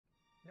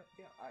No,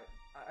 yeah,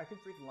 I can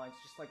read the lines,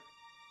 just like...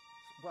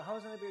 Well, how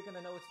is anybody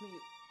gonna know it's me?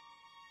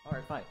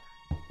 Alright,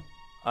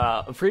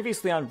 fine.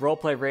 Previously on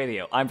Roleplay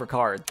Radio, I'm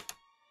Ricard.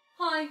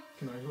 Hi.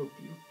 Can I help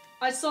you?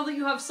 I saw that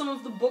you have some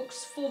of the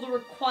books for the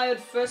required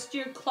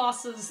first-year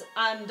classes,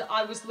 and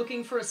I was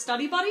looking for a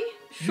study buddy.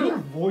 Sure. Your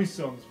voice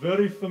sounds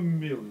very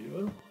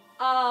familiar.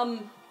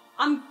 I'm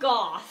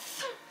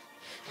Goth.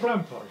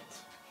 Rampart.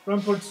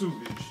 Rampart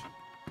Suvich.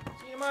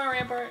 See you tomorrow,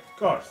 Rampart.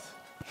 Garth.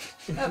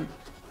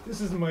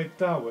 This is my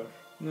tower.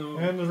 No.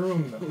 And the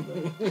room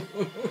number.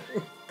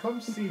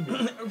 Come see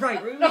me. Right,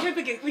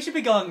 we should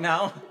be going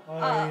now.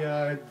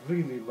 I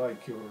really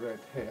like your red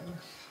hair.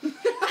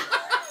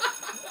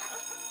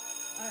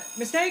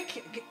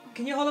 Mistake?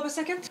 Can you hold up a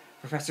second?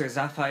 Professor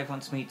Zaphai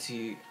wants me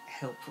to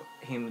help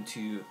him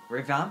to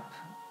revamp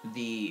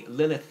the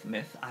Lilith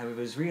myth. I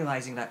was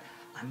realizing that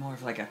I'm more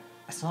of like a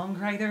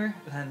songwriter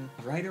than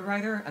a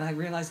writer, and I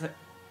realized that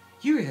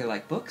you really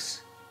like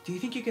books. Do you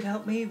think you could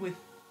help me with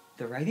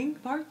the writing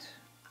part?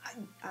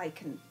 I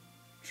can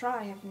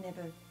try. I've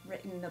never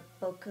written a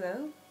book,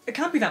 though. It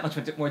can't be that much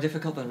more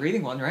difficult than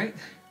reading one, right?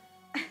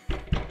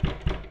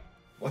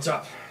 What's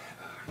up,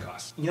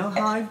 Koss? You know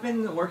how I've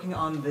been working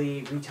on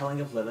the retelling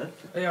of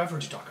Lilith? Yeah, I've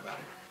heard you talk about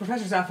it.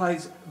 Professor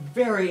Zaphai's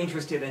very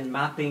interested in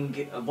mapping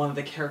one of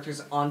the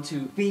characters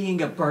onto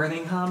being a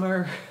burning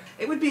hammer.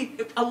 It would be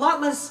a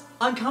lot less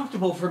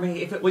uncomfortable for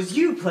me if it was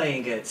you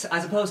playing it,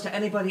 as opposed to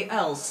anybody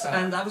else.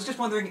 And I was just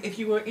wondering if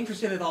you were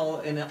interested at all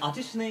in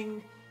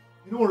auditioning.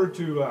 In order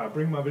to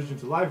bring my vision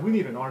to life, we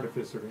need an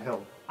artificer to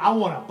help. I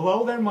want to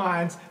blow their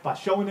minds by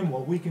showing them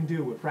what we can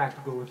do with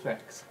practical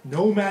effects.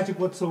 No magic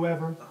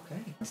whatsoever.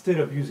 Okay. Instead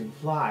of using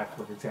fly,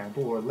 for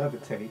example, or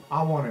levitate,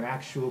 I want an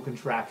actual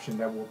contraption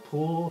that will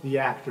pull the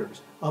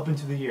actors up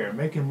into the air,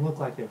 make them look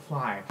like they're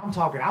flying. I'm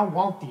talking, I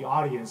want the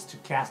audience to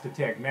cast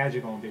detect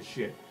magic on this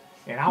shit.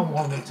 And I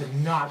want them to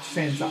not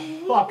sense a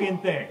fucking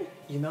thing.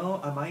 You know,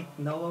 I might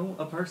know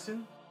a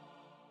person.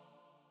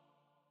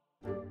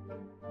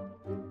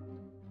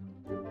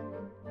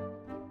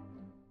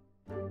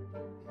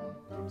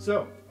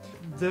 So,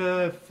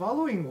 the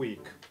following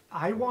week,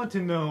 I want to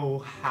know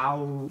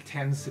how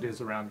tense it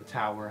is around the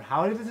tower.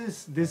 How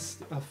does this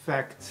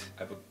affect...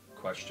 I have a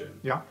question.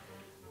 Yeah?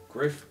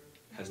 Griff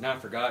has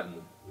not forgotten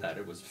that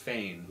it was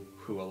Fane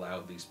who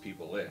allowed these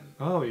people in.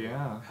 Oh,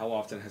 yeah. How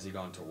often has he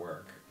gone to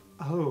work?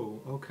 Oh,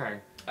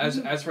 okay.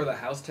 As for the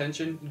house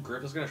tension,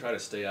 Griff is going to try to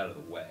stay out of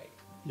the way.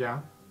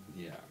 Yeah?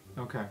 Yeah.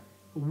 Okay.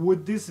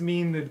 Would this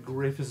mean that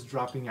Griff is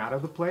dropping out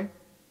of the play?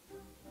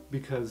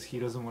 Because he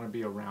doesn't want to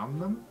be around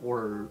them?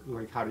 Or,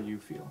 like, how do you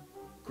feel?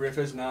 Griff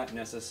is not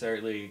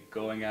necessarily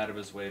going out of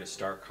his way to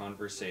start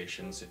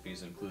conversations. If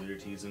he's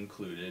included, he's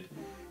included.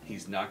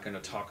 He's not going to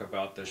talk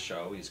about the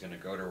show. He's going to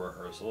go to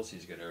rehearsals.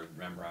 He's going to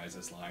memorize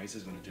his lines.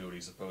 He's going to do what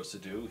he's supposed to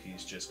do.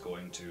 He's just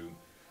going to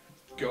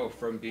go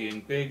from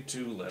being big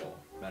to little,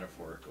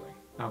 metaphorically.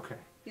 Okay.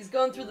 He's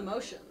going through the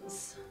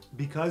motions.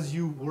 Because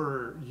you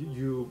were,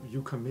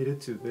 you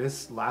committed to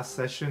this last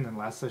session, and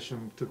last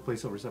session took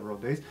place over several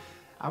days,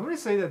 I'm going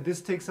to say that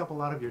this takes up a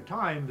lot of your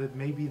time, that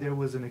maybe there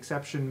was an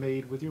exception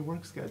made with your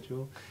work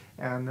schedule,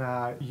 and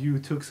you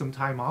took some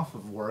time off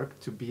of work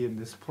to be in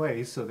this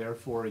play, so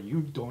therefore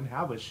you don't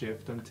have a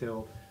shift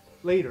until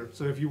later.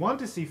 So if you want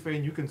to see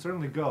Fane, you can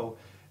certainly go,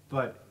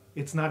 but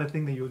it's not a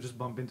thing that you'll just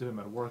bump into him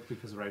at work,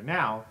 because right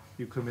now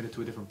you committed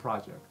to a different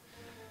project.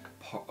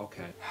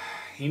 Okay.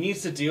 He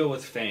needs to deal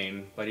with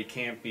Fane, but he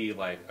can't be,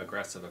 like,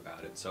 aggressive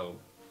about it. So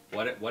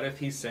what if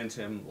he sent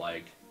him,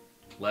 like,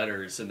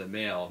 letters in the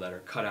mail that are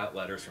cut out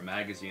letters from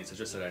magazines that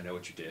just said, I know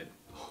what you did.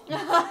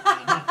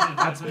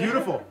 That's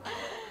beautiful.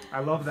 I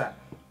love that.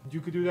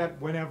 You could do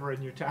that whenever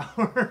in your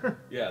tower.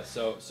 Yeah,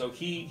 so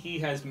he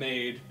has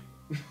made...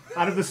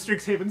 Out of the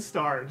Strixhaven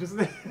Star. Just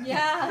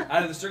Yeah.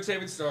 Out of the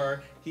Strixhaven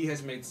Star, he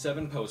has made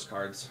 7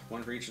 postcards,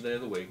 one for each day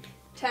of the week.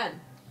 10.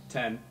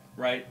 10,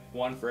 right?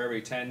 One for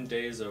every 10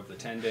 days of the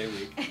 10-day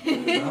week.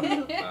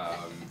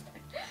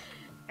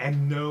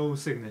 And no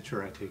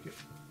signature, I take it.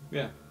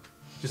 Yeah.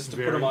 Just to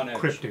very put him on edge.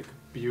 cryptic.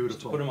 Beautiful.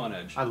 Just to put him on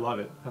edge. I love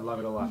it. I love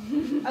it a lot.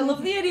 I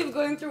love the idea of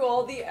going through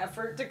all the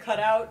effort to cut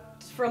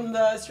out from the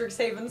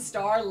Strixhaven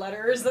Star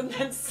letters and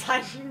then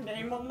sign your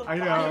name on the I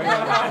bottom.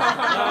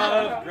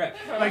 know.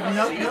 Great. Like,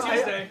 no, See you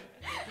Tuesday.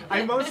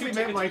 I mostly meant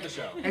Tickets like to the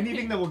show.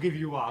 anything that will give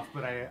you off,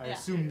 but I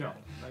assume no.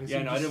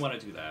 Yeah, no, I didn't want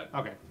to do that.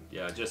 Okay.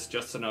 Yeah,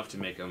 just enough to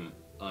make him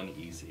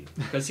uneasy.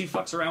 Because he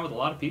fucks around with a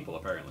lot of people,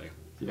 apparently.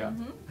 Yeah.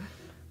 Mm-hmm.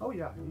 Oh,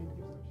 yeah.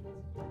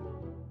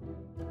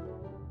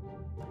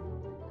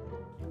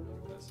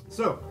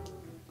 So,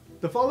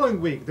 the following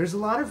week, there's a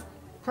lot of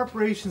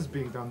preparations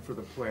being done for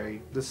the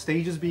play. The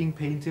stage is being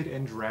painted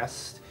and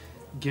dressed.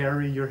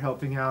 Gary, you're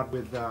helping out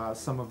with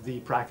some of the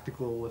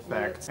practical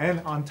effects. And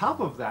on top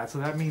of that, so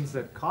that means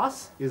that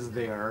Koss is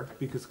there,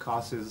 because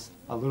Koss is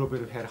a little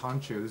bit of head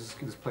honcho.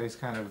 This place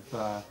kind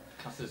of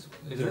Is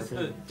this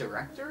the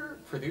director,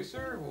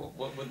 producer?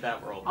 What would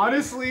that role be?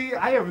 Honestly,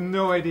 I have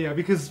no idea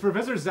because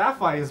Professor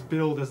Zaphi is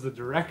billed as the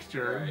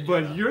director, Right,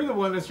 but yeah. you're the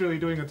one that's really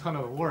doing a ton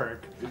of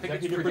work. I think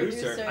it's Executive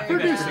producer. I think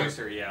Producer. that's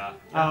producer,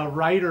 yeah.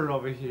 Writer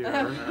over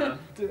here.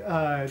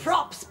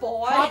 Props,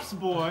 boy. Props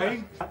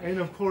boy. And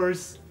of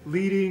course,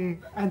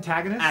 leading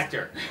antagonist.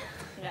 Actor.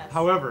 Yes.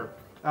 However,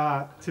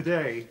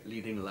 today,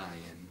 Leading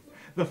lion.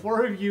 the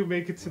four of you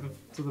make it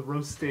to the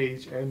roast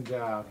stage, and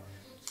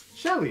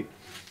Shelley,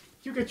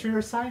 you get your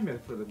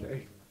assignment for the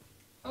day.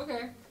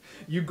 Okay.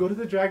 You go to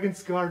the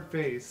Dragon's Guard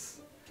base.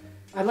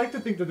 I'd like to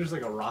think that there's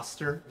like a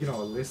roster, a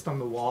list on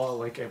the wall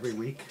like every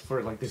week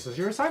for like this is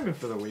your assignment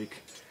for the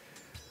week.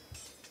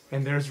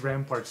 And there's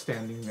Rampart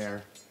standing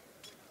there.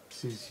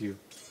 Sees you.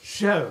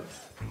 Shell.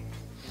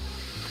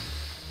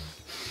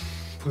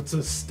 Puts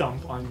a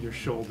stump on your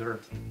shoulder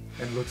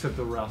and looks at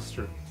the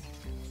roster.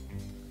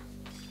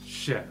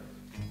 Shell.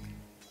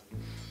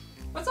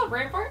 What's up,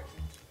 Rampart?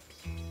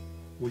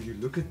 Will you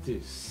look at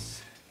this?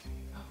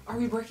 Are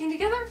we working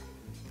together?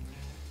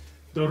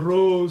 The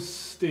Rose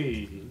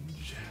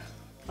stage.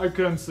 I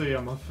can't say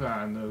I'm a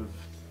fan of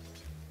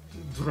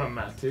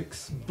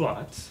dramatics,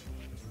 but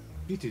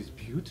it is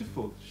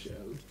beautiful,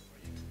 Shell.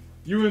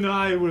 You and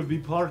I will be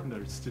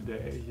partners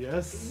today,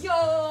 yes?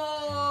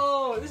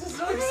 Yo! This is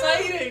so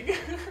exciting!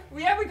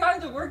 We haven't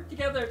gotten to work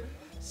together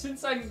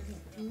since I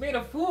made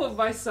a fool of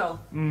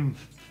myself.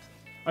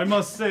 I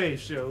must say,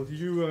 Shell,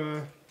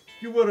 you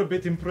were a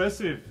bit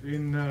impressive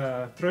in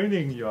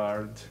training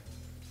yard.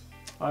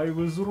 I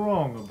was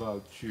wrong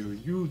about you.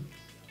 You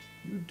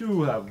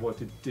do have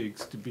what it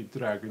takes to be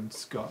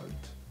Dragon's Guard.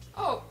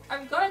 Oh,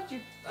 I'm glad you.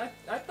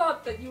 I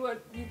thought that you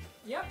would.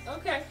 Yep,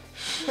 okay.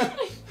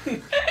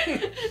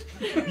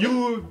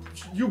 You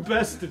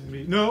bested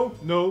me. No,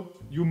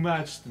 you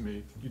matched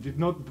me. You did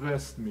not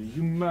best me.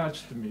 You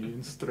matched me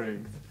in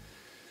strength.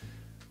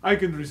 I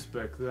can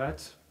respect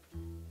that.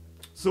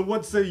 So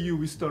what say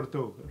we start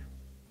over?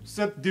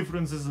 Set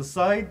differences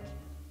aside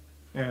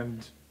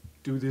and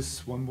do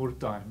this one more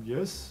time,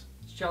 yes?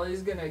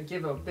 Shelley's gonna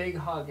give a big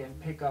hug and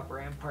pick up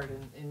Rampart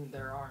in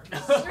their arms.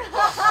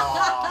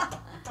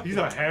 He's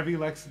a heavy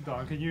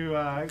Lexington. Can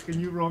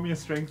you roll me a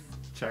strength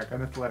check,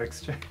 an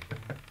athletics check?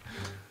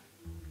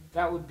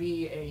 That would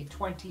be a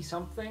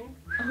 20-something.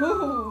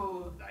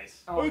 Ooh.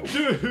 Nice. Oh,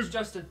 it's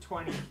just a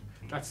 20.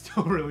 That's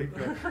still really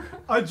good.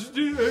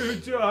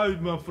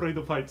 I'm afraid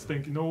of heights.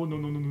 Thank you. No.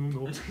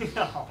 No.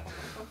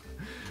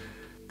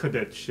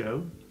 Cadet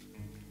Shell,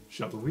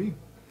 shall we?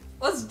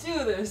 Let's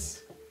do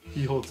this!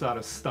 He holds out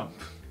a stump.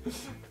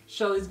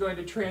 Shelley's going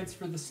to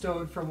transfer the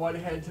stone from one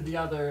hand to the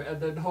other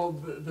and then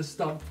hold the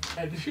stump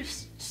and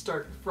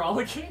start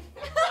frolicking.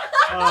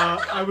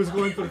 I was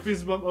going for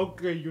fist bump.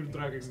 Okay, you're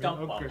dragging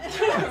Stump me. bump. Okay.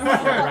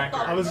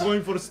 I was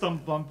going for a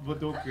stump bump,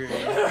 but okay.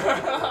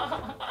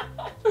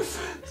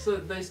 So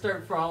they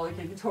start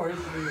frolicking towards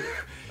me.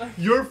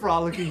 You're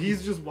frolicking.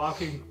 He's just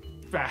walking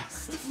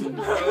fast.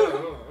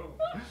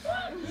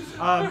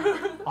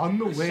 On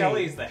the way.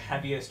 Shelley's the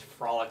heaviest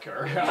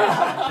frolicker.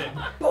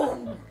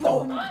 Boom,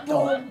 boom,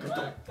 boom.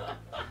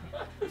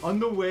 On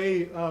the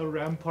way,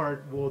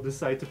 Rampart will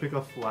decide to pick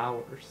up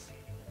flowers.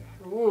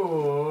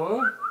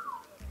 Ooh.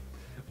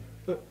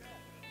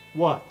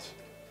 What?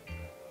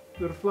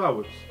 They're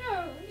flowers.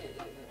 Yeah,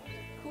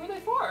 who are they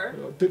for?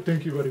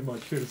 Thank you very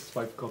much. Here's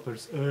 5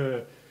 coppers.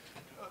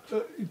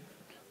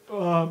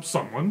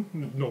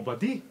 Someone.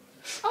 Nobody.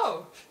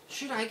 Oh,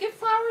 should I get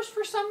flowers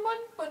for someone,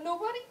 but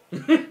nobody?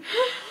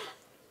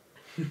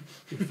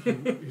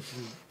 If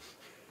you...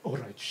 All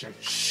right, Shell.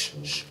 Shh.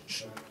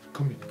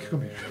 Come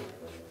here.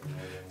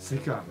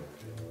 Sit down.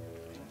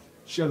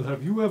 Shell,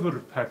 have you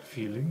ever had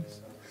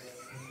feelings?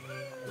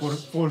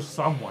 For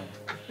someone?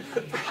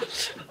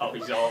 Oh,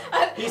 he's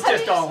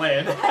just all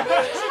in. Just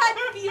had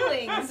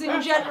feelings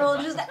in general,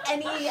 just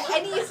any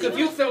If you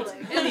single felt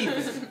feeling.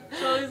 anything.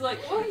 Shelley's like,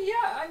 oh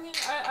yeah, I mean,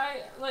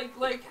 I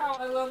like how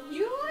I love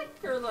you,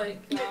 or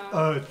like,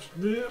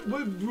 We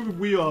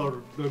are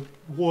the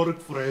work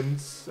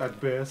friends at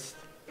best.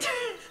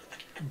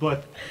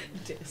 But,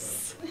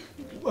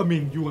 I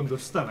mean, you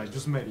understand, I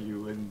just met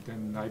you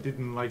and I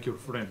didn't like your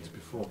friends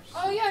before. So.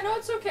 oh yeah, no,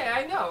 it's okay,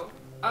 I know.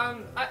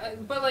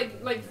 But like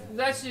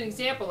that's an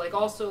example. Like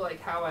also like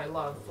how I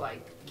love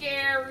like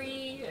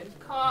Gary and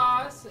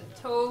Koss and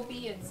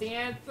Toby and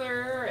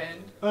Xanther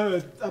and.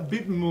 A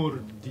bit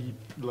more deep,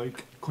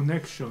 like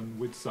connection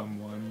with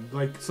someone,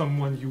 like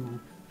someone you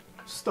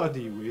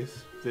study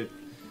with, that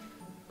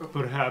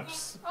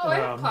perhaps. Oh, I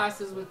have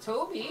classes with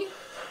Toby.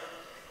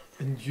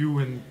 And you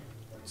and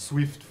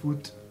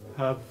Swiftfoot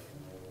have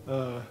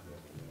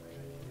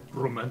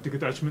romantic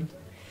attachment.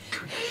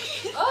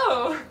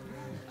 Oh,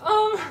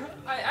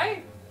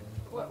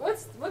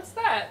 what's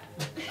that?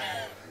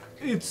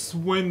 It's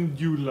when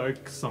you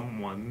like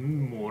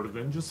someone more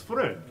than just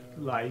friend,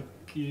 like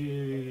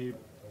a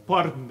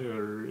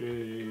partner.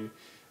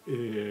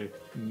 I'm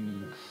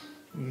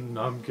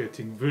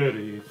getting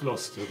very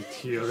flustered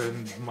here,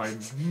 and my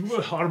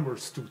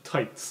armor's too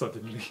tight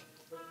suddenly.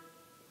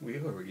 We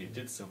already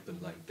did something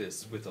like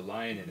this with a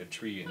lion in a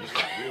tree, and it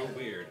got real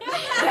weird.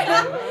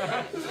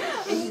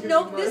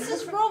 Nope, this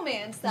is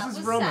romance. That This was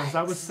is romance. sex.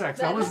 That was sex.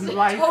 That That was is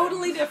life.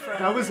 totally different.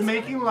 That was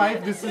making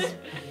life. This is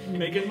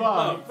Making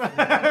love.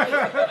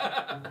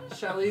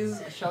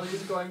 Shelley's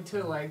going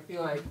to like be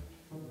like,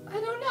 I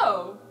don't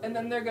know, and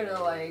then they're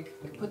gonna like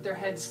put their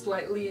head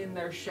slightly in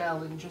their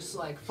shell and just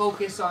like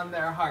focus on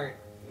their heart,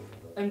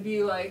 and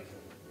be like,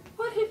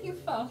 what have you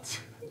felt?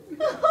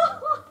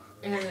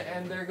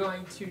 and they're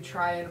going to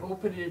try and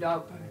open it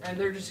up, and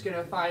they're just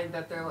gonna find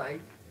that they're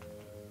like,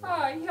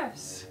 ah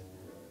yes,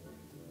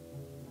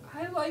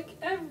 I like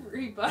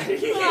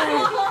everybody.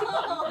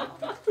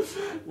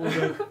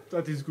 Well,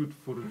 that is good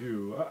for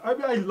you.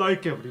 I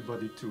like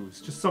everybody too.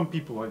 It's just some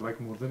people I like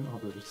more than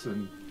others,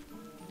 and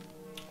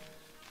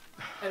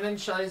And then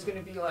Shelley's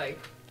gonna be like,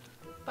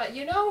 but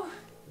you know,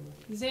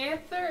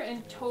 Xanther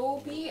and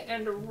Toby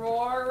and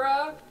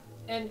Aurora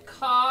and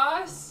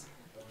Koss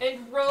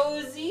and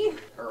Rosie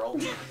Earl.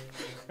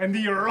 and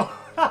the Earl.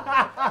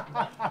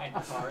 And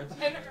cards.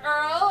 and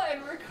Earl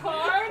and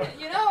Ricard.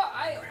 You know,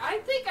 I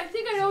think I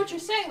know what you're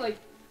saying. Like,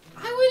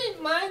 I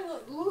wouldn't mind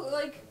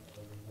like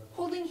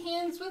holding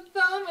hands with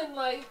them and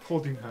like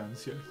Holding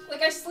hands, yes.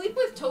 I sleep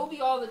with Toby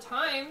all the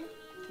time.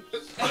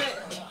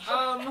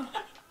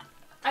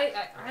 And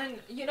and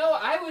you know,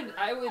 I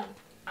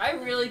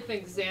really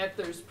think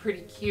Xanther's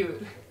pretty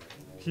cute.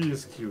 He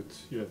is cute,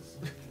 yes.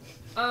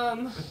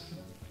 And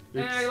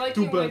I like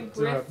too it when bad,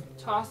 Griff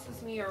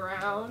tosses me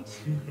around.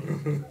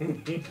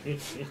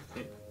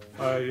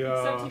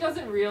 Except he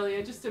doesn't really,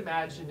 I just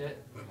imagine it.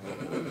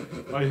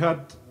 I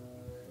had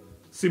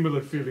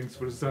similar feelings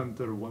for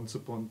Xander once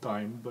upon a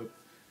time, but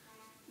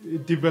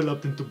it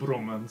developed into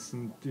bromance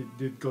and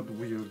it got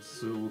weird,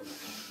 so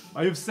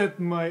I have set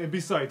my...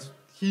 Besides,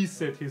 he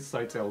set his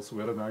sights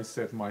elsewhere and I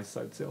set my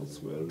sights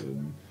elsewhere,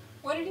 and...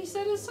 What did he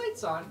set his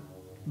sights on?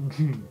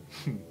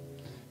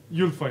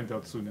 You'll find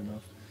out soon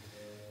enough.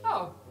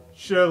 Oh,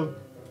 Shell,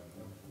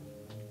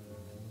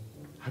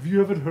 have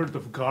you ever heard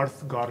of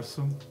Garth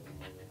Garson?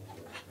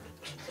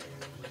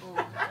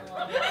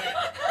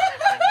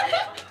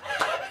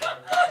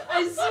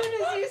 As soon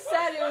as you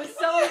said it was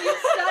someone you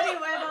study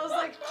with, I was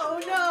like, oh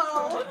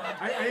no.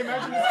 I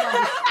imagine this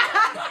conversation...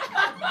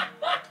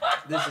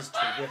 This is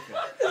terrific.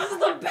 This is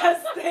the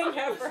best thing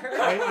ever.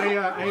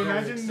 I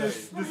imagine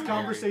this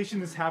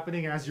conversation is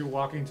happening as you're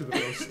walking to the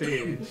main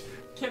stage.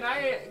 can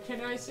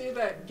I say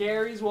that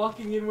Gary's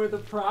walking in with a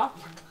prop?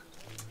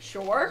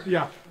 Sure.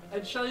 Yeah.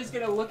 And Shelley's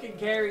gonna look at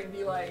Gary and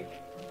be like,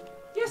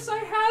 yes, I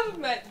have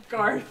met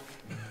Garth.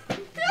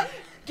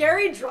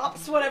 Gary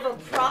drops whatever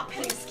prop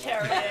he's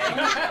carrying.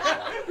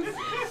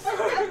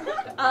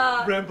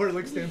 Rampart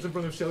like stands in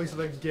front of Shelley so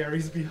that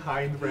Gary's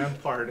behind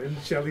Rampart and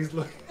Shelley's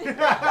looking.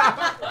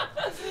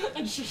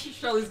 And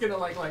Shelley's gonna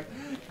like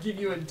give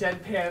you a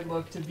deadpan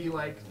look to be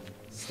like,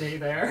 stay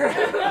there.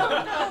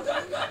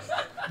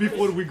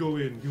 Before we go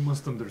in, you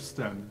must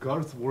understand,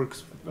 Garth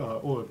works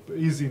or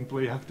is in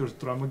Play Actors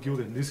Drama Guild,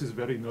 and this is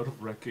very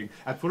nerve-wracking.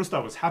 At first I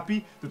was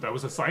happy that I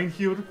was assigned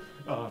here,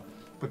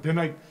 but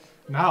then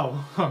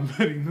now I'm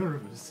very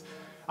nervous.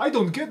 I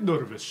don't get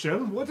nervous,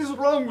 Shell. What is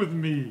wrong with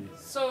me?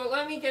 So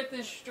let me get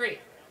this straight.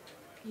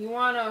 You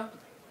wanna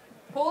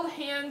hold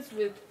hands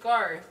with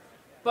Garth,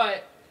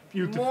 but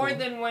Beautiful. more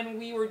than when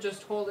we were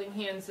just holding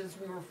hands as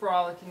we were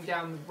frolicking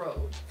down the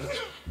road.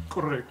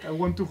 Correct. I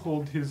want to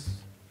hold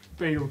his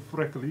pale,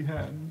 freckly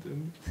hand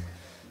and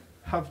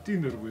have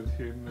dinner with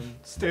him and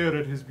stare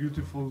at his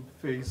beautiful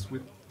face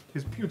with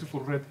his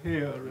beautiful red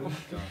hair. And,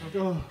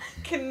 oh.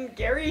 Can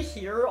Gary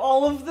hear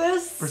all of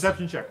this?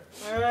 Perception check.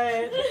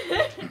 Alright.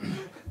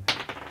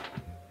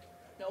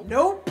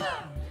 Nope.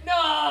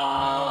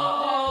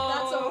 No!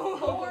 That's a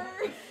 4.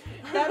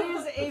 That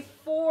is a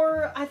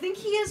 4. I think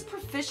he is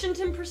proficient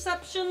in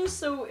perception,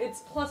 so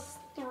it's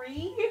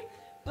 +3.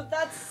 But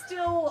that's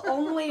still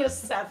only a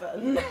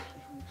 7.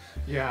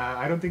 Yeah,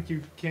 I don't think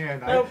you can.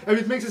 Nope. I mean,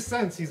 it makes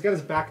sense. He's got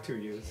his back to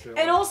you, so...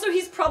 And also,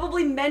 he's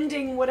probably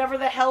mending whatever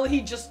the hell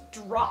he just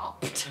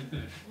dropped.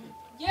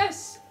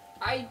 Yes,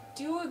 I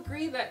do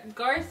agree that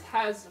Garth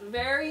has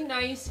very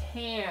nice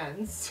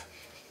hands.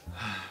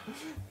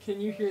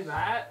 Can you hear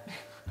that?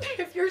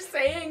 If you're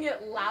saying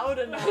it loud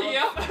enough,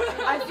 Yep.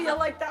 I feel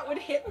like that would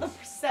hit the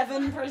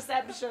 7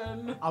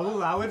 perception. I'll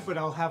allow it, but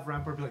I'll have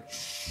Rampart be like,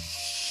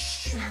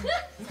 shh.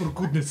 For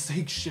goodness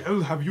sake,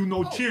 Shell, have you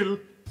no chill?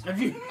 Have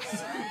you?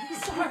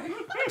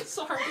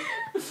 Sorry.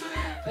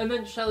 And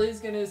then Shelley's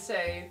gonna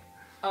say,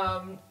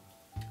 I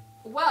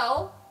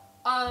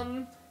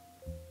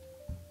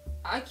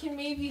can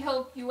maybe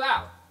help you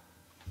out.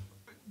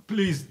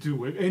 Please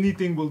do it.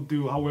 Anything will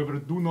do. However,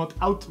 do not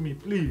out me,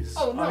 please.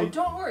 Oh no,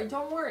 don't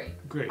worry.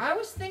 Great. I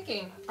was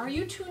thinking, are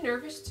you too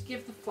nervous to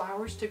give the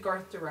flowers to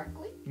Garth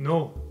directly?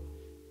 No,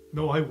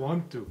 I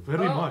want to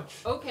very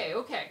much. Okay.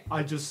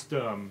 I just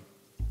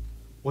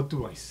what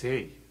do I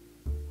say?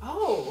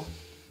 Oh,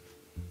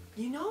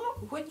 you know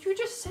what you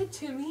just said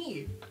to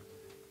me?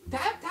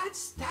 That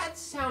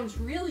sounds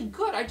really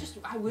good. I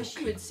wish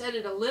you had said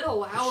it a little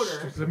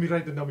louder. Let me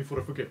write it down before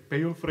I forget.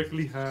 Pale,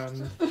 freckly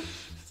hand,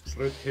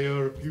 red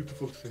hair,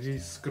 beautiful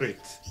face.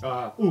 Great.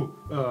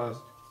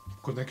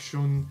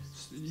 connection.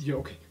 Yeah,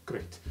 okay,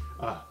 great.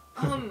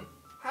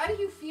 How do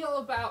you feel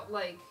about,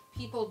 like,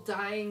 people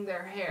dyeing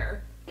their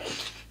hair?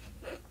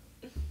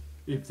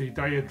 If they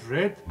dye it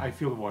red, I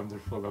feel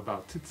wonderful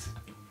about it.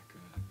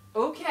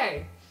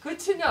 Okay, good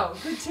to know,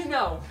 good to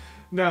know.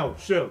 Now,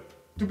 Shell,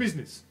 to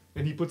business.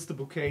 And he puts the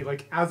bouquet,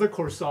 like, as a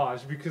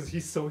corsage, because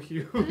he's so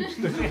huge.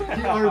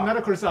 Or not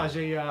a corsage,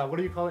 what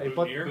do you call it?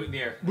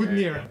 Boutonniere.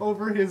 Boutonniere.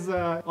 Over his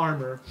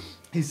armor.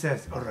 He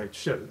says, all right,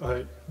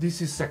 Shell,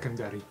 this is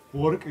secondary.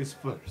 Work is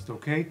first,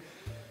 okay?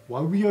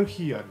 While we are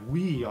here,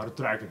 we are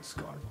Dragon's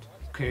Guard,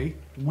 okay?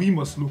 We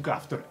must look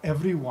after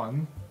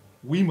everyone.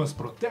 We must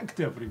protect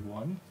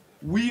everyone.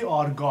 We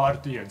are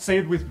Guardian. Say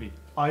it with me.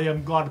 I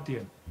am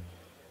Guardian.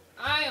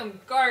 I am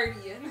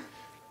Guardian.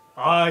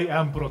 I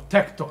am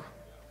Protector.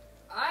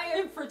 I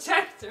am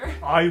Protector.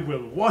 I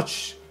will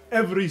watch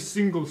every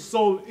single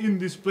soul in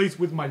this place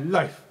with my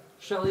life.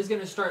 Shelley's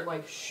gonna start,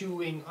 like,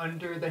 shooing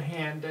under the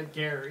hand at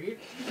Gary.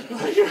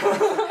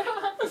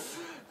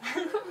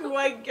 Who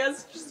I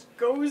guess just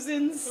goes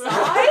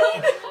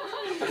inside?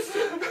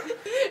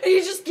 And he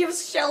just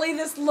gives Shelley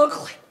this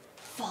look like,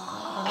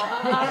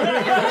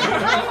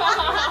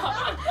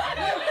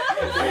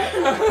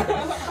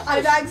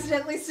 I've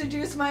accidentally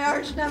seduced my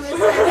arch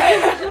nemesis.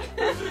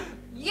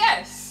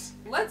 Yes!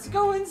 Let's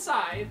go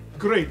inside.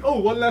 Great. Oh,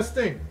 one last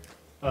thing.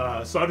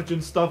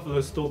 Sergeant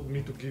Stuffelus told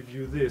me to give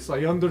you this.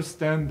 I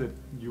understand that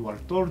you are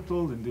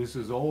turtle and this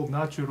is all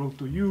natural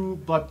to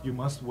you, but you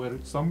must wear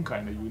some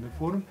kind of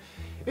uniform.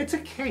 It's a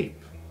cape.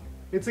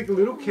 It's like a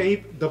little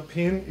cape. The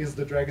pin is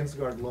the Dragon's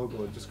Guard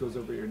logo. It just goes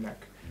over your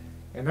neck.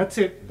 And that's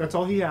it. That's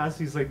all he has.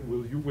 He's like,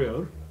 will you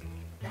wear?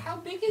 How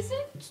big is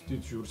it?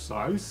 It's your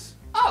size.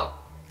 Oh!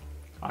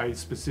 I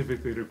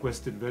specifically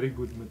requested very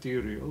good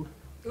material.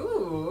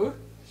 Ooh.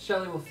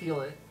 Shelley will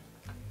feel it.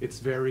 It's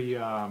very,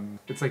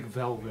 it's like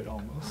velvet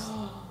almost.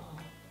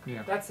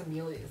 Yeah. That's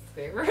Amelia's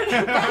favorite.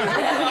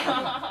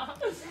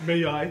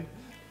 May I?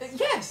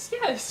 Yes,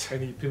 yes.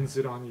 And he pins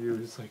it on you.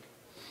 It's like,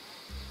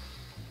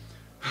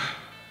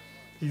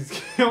 he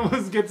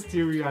almost gets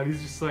teary-eyed.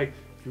 He's just like,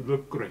 you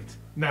look great.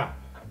 Now,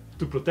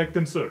 to protect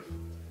and serve.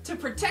 To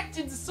protect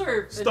and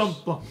serve.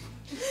 Stump bump.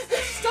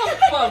 Stump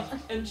bump.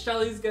 And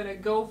Shelley's gonna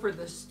go for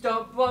the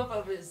stump bump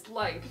of his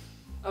life.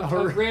 Of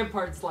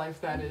Rampart's life,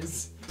 that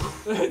is.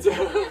 Shelley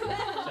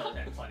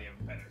had plenty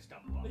of better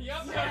stuff.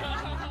 Yep.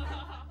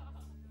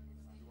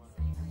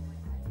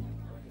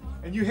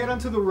 And you head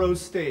onto the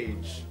Rose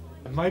stage.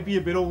 It might be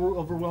a bit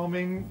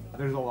overwhelming.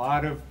 There's a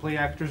lot of Play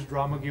Actors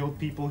Drama Guild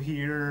people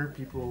here,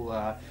 people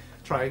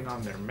trying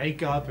on their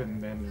makeup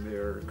and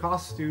their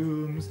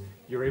costumes.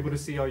 You're able to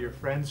see all your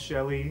friends,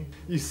 Shelley.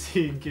 You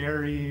see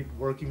Gary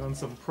working on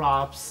some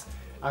props.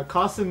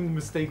 Koss and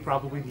Mistake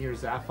probably near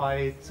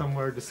Zaphi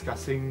somewhere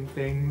discussing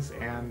things,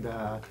 and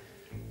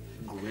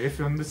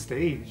Griff on the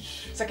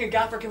stage. Second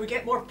Gaffer, can we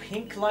get more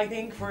pink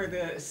lighting for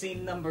the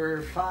scene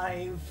number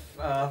 5,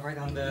 right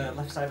on the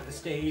left side of the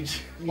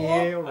stage?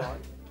 Yeah, right.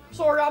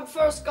 sorry, I'm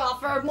first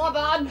golfer, my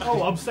bad.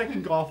 Oh, I'm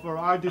second golfer.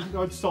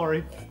 I'm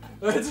sorry.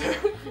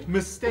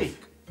 Mistake.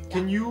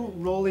 Can you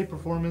roll a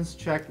performance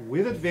check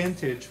with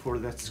advantage for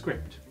that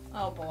script?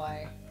 Oh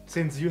boy.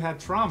 Since you had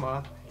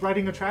trauma,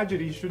 writing a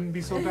tragedy shouldn't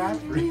be so bad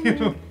for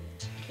you.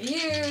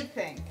 You'd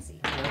think.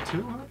 That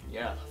too, huh?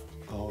 Yeah.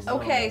 Oh, no.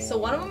 Okay, so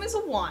one of them is a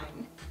 1.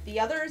 The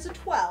other is a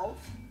 12.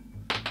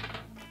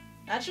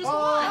 That's just Oh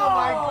 1.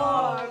 my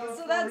god!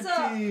 So that's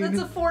 14.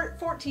 a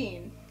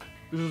 14.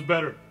 This is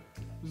better.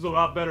 This is a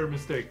lot better,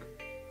 Mistake.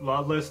 A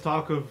lot less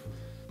talk of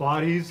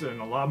bodies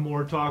and a lot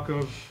more talk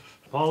of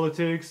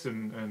politics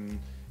and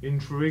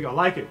intrigue. I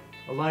like it.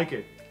 I like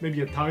it.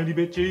 Maybe a tiny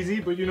bit cheesy,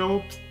 but you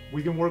know,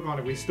 we can work on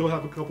it. We still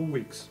have a couple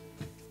weeks.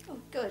 Oh,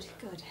 good,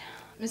 good.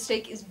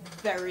 Mistake is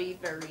very,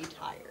 very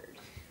tired.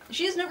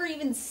 She has never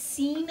even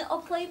seen a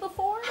play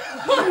before.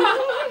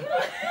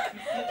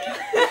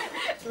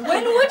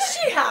 When would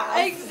she have?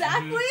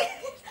 Exactly.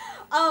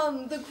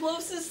 The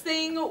closest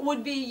thing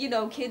would be, you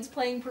know, kids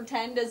playing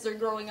pretend as they're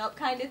growing up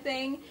kind of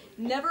thing.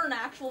 Never an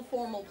actual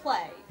formal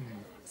play.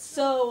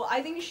 So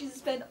I think she's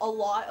spent a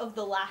lot of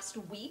the last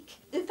week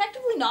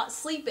effectively not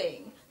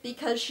sleeping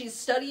because she's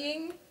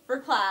studying for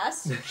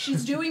class,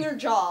 she's doing her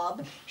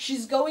job,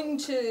 she's going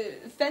to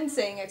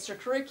fencing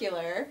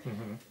extracurricular,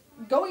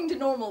 going to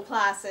normal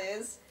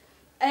classes,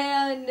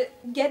 and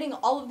getting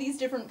all of these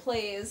different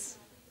plays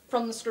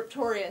from the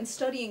scriptoria and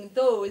studying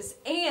those,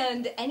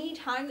 and any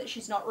time that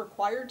she's not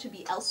required to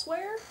be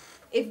elsewhere,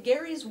 if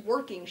Gary's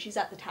working, she's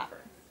at the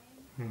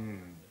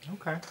tavern.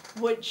 Okay.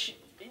 Which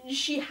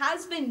she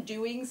has been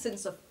doing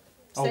since the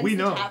we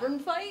know. tavern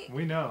fight.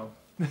 We know.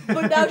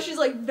 But now she's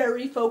like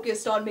very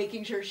focused on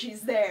making sure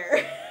she's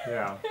there.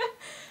 Yeah.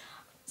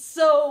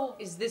 So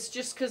Is this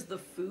just because the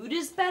food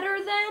is better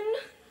then?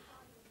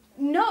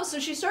 no, so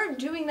she started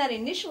doing that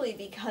initially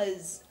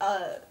because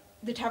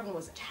the tavern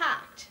was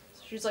attacked.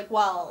 So she was like,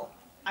 well,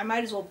 I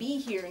might as well be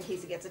here in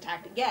case it gets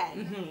attacked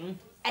again.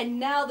 And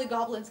now the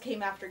goblins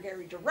came after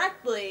Gary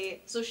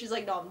directly, so she's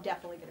like, no, I'm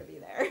definitely gonna be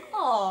there.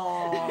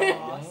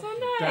 Aww, so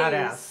nice.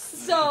 Badass.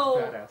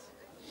 So, Badass.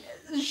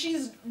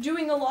 she's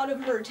doing a lot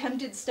of her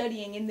attempted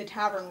studying in the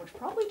tavern, which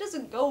probably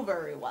doesn't go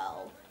very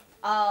well.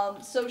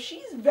 So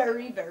she's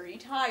very, very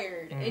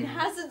tired and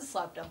hasn't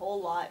slept a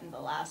whole lot in the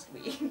last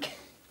week.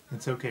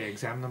 It's okay.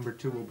 Exam number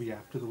 2 will be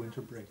after the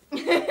winter break.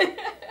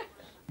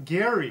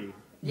 Gary,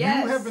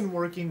 Yes. you have been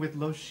working with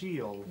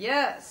Lochiel.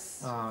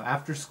 Yes.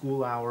 After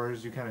school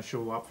hours, you kind of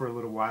show up for a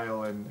little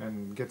while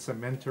and get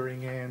some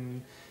mentoring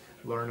in,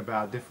 learn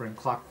about different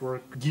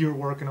clockwork, gear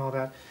work, and all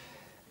that.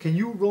 Can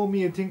you roll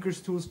me a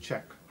Tinker's Tools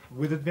check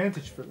with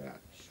advantage for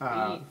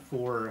that?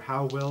 For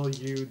how well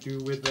you do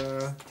with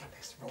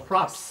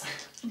props.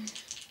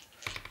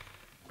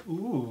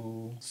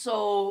 Ooh.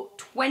 So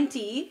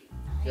 20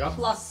 Yep.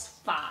 plus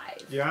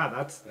 5. Yeah,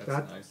 that's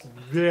nice.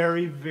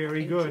 very,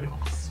 very good.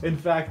 In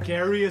fact,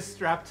 Gary is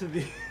strapped to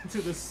the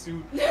to the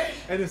suit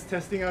and is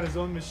testing out his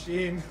own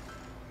machine.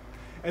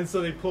 And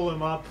so they pull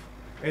him up,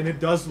 and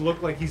it does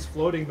look like he's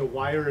floating. The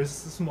wire is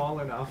small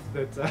enough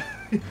that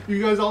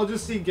you guys all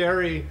just see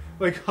Gary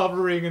like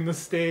hovering in the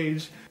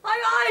stage.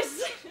 Hi guys!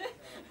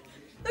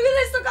 Look at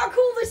this, look how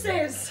cool this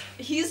is!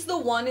 He's the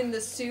one in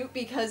the suit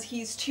because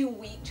he's too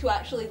weak to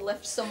actually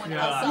lift someone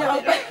Yeah.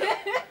 else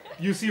up.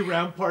 You see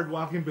Rampart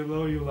walking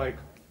below you like,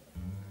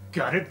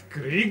 got it,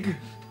 Krieg?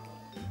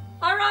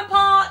 Hi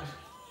Rampart!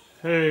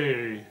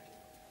 Hey,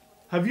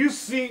 have you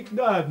seen...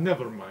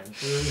 never mind.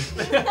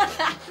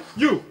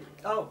 You,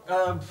 Oh,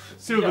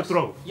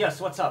 Silvertrove. Yes,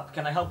 what's up?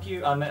 Can I help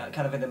you? I'm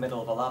kind of in the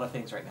middle of a lot of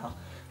things right now.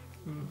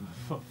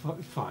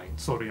 Fine,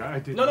 sorry, I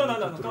didn't... No. mean to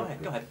Go interrupt ahead,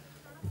 you. go ahead.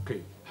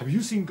 Okay, have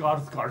you seen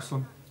Garth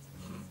Garson?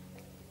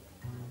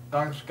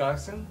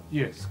 Garson?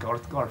 Yes,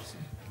 Garth Garson.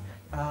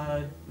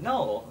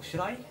 No.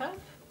 Should I have?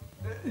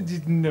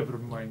 Never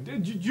mind.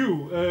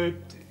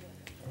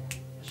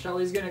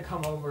 Shelley's gonna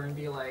come over and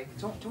be like,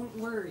 don't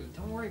worry,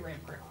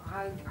 Rampart.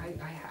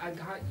 I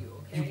got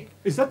you, okay?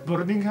 Is that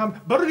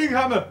Birmingham?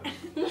 Birminghammer!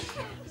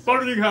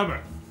 Birminghammer!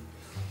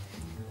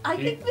 I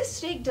think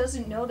Mistake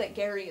doesn't know that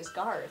Gary is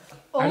Garth.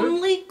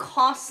 Only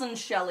Koss and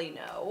Shelley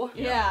know.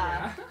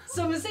 Yeah.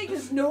 So Mistake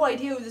has no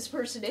idea who this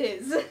person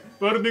is.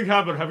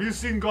 Birminghammer, have you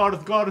seen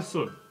Garth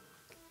Garson?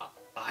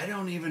 I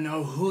don't even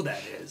know who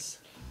that is.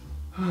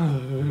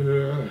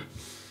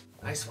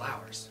 Nice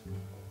flowers.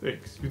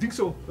 Thanks. You think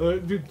so?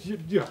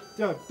 Yeah.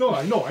 No,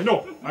 I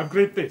know. I have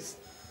great taste.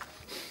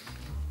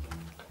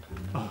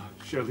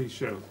 Shelley,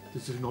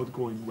 this is not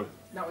going well.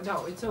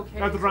 No, it's okay.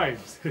 That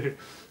rhymes.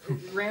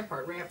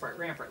 Rampart,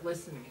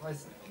 listen to me.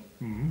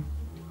 Hmm?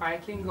 I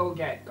can go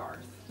get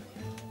Garth.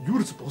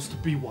 You're supposed to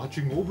be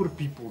watching over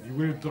people. You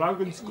wear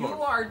dragon You scarf.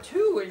 are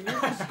too, and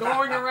you're just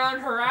going around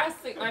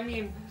harassing. I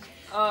mean,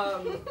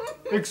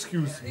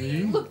 Excuse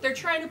me. look, they're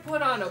trying to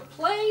put on a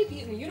play.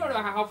 You don't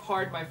know how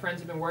hard my friends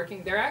have been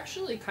working. They're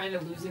actually kind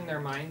of losing their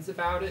minds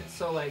about it.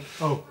 So, like,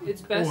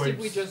 it's best if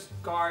we just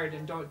guard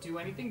and don't do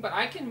anything. But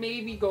I can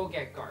maybe go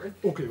get Garth.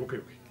 Okay.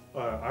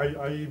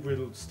 I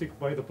will stick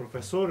by the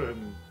professor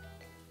and...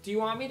 Do you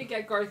want me to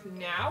get Garth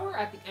now or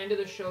at the end of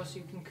the show so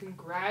you can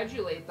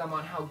congratulate them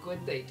on how good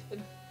they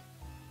did?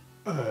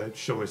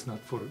 Show is not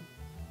for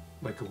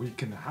like a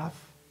week and a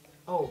half.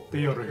 Oh.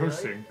 They are really?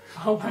 rehearsing.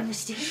 Oh, my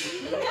mistake.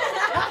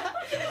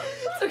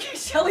 It's okay,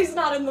 Shelley's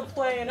not in the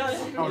play and I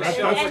don't that's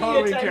any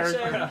totally attention.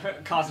 character.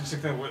 Cosmic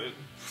thing would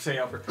say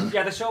over.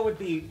 Yeah, the show would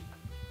be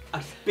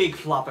a big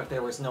flop if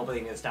there was nobody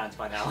in the stands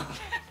by now.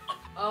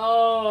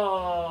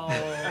 Oh.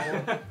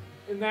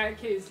 In that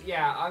case,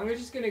 yeah, I'm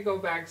just gonna go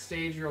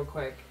backstage real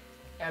quick.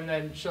 And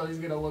then Shelley's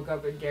gonna look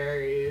up at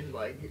Gary and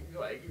like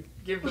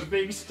give the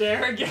big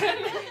stare again.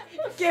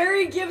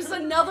 Gary gives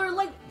another,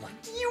 like, what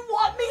do you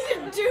want me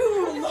to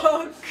do?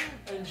 Look!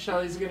 And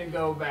Shelley's gonna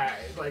go back,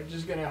 like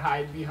just gonna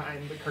hide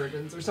behind the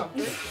curtains or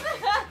something.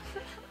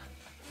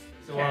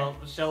 So while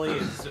Shelley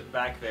is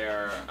back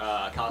there,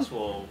 Koss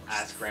will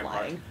ask Rampart.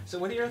 flying. So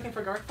what are you looking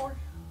for Garth for?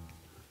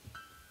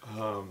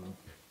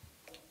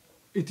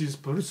 It is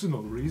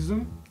personal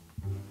reason,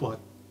 but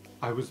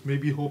I was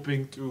maybe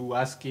hoping to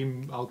ask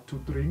him out to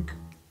drink,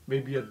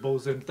 maybe at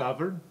Bozen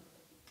Tavern.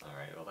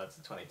 Alright, well that's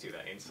a 22,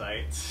 that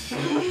insight.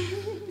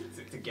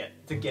 to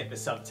get the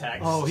subtext.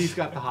 Oh, he's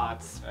got the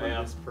hots for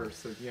Yeah. this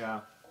person,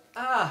 yeah.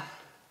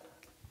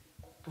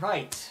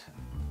 Right.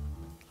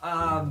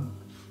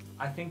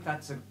 I think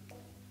that's a...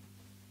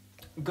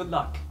 Good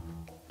luck.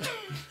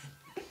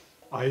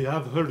 I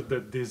have heard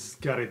that this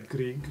Garrett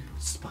Krieg,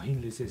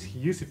 spineless as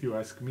he is if you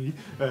ask me,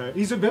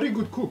 is a very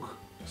good cook.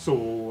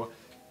 So,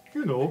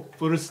 you know,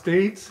 for a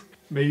state,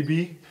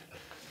 maybe.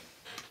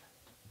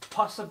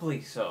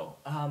 Possibly so.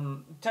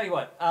 Tell you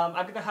what,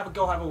 I'm gonna have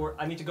a word.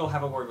 I need to go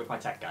have a word with my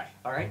tech guy.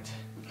 All right.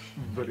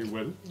 Very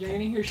well. You're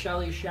gonna hear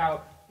Shelley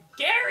shout,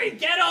 "Gary,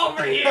 get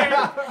over here!"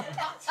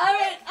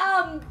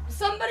 Alright,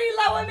 somebody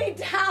lower me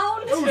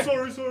down! Oh,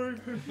 sorry.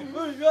 Yep,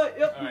 All right.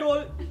 got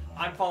it.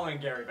 I'm following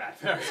Gary back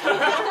there.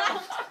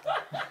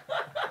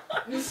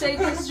 Mistake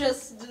is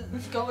just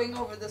going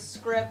over the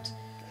script,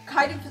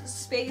 kind of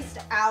spaced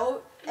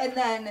out, and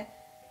then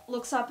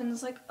looks up and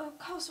is like, "Oh,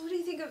 Koss, what do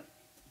you think of...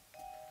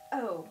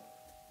 Oh,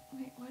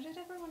 wait, where did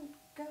everyone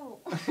go?"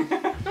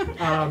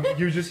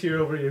 You just hear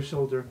over your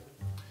shoulder.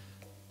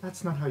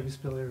 That's not how you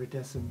spell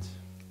iridescent.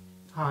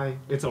 Hi,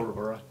 it's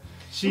Aurora.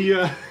 She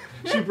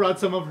brought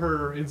some of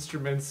her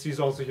instruments. She's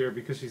also here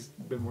because she's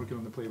been working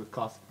on the play with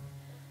Koss.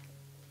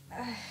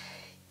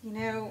 You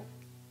know,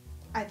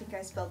 I think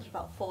I spelled it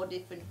about 4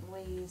 different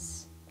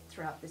ways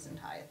throughout this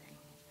entire thing.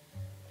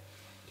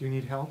 Do you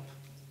need help?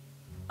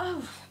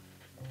 Oh,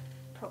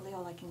 probably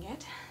all I can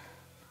get.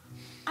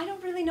 I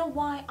don't really know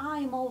why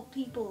I'm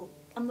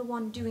the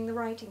one doing the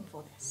writing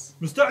for this.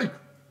 Mistake!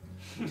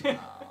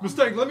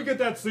 Mistake, let me get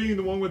that scene,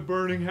 the one with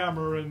Burning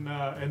Hammer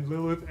and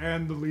Lilith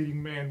and the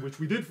leading man, which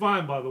we did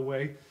find, by the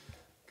way.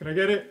 Can I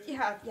get it?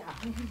 Yeah. Yeah.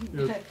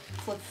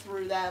 Flip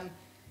through them,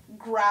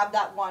 grab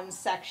that one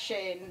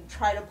section,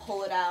 try to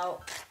pull it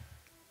out.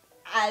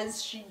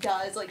 As she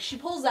does, like, she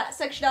pulls that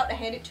section out to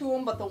hand it to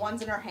him, but the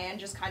ones in her hand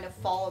just kind of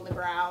fall on the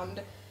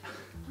ground.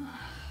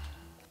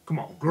 Come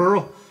on,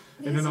 girl.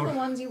 These are the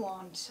ones you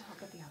want. I'll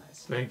get the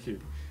others. Thank you.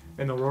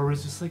 And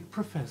Aurora's just like,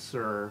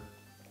 Professor,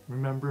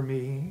 remember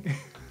me?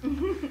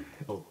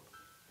 Oh.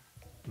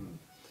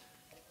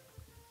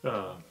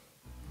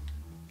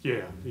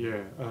 Yeah.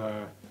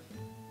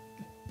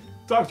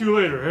 Talk to you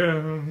later.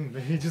 And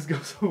he just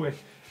goes away.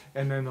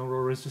 And then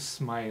Aurora's just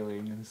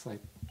smiling, and it's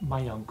like,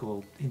 my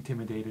uncle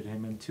intimidated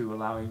him into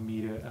allowing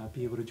me to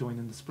be able to join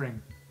in the spring.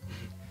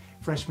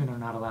 Freshmen are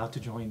not allowed to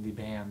join the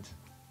band.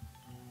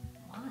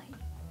 Why?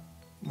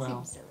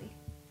 Well, Seems silly.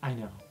 I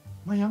know.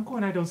 My uncle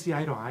and I don't see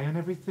eye to eye on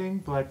everything,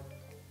 but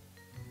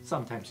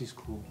sometimes he's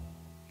cool.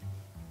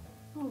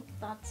 Well,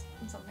 that's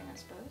something, I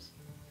suppose.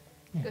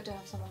 Yeah. Good to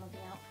have someone looking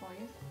out for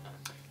you.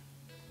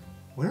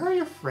 Where are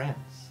your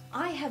friends?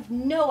 I have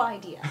no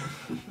idea.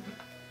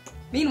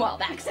 Meanwhile,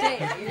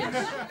 backstage.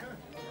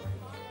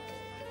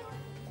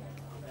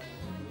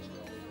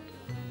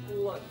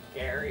 Look,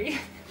 Gary.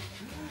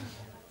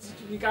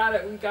 We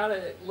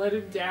gotta let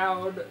him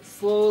down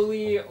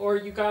slowly, or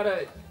you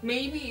gotta,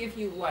 maybe if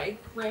you like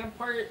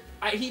Rampart,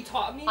 he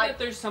taught me that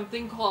there's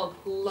something called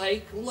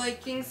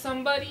liking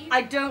somebody.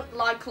 I don't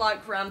like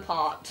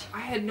Rampart. I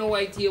had no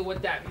idea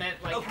what that meant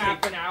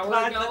half an hour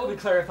glad ago. that we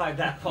clarified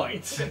that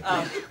point.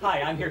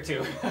 Hi, I'm here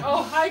too.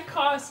 Oh, hi,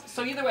 Koss.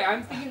 So either way,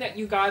 I'm thinking that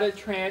you gotta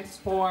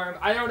transform.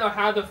 I don't know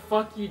how the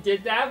fuck you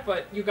did that,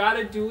 but you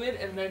gotta do it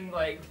and then,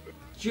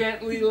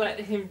 gently let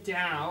him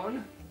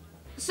down.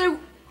 So,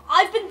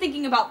 I've been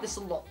thinking about this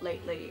a lot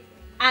lately,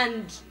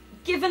 and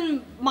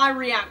given my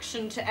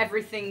reaction to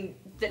everything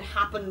that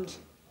happened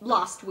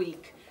last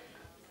week,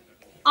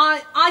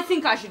 I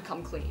think I should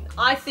come clean.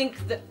 I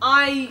think that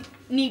I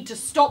need to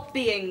stop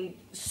being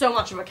so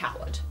much of a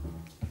coward.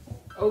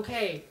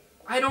 Okay.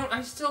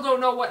 I still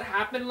don't know what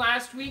happened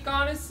last week,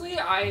 honestly.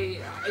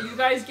 You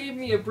guys gave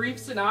me a brief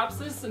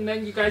synopsis, and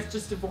then you guys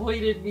just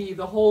avoided me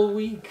the whole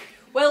week.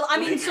 Well, I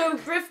mean, so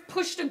Griff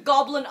pushed a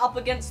goblin up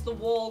against the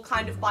wall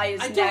kind of by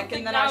his neck,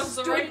 and then I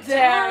stood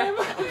there.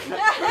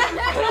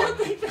 I don't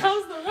think that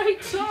was the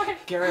right time.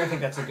 Gary, I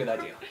think that's a good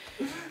idea.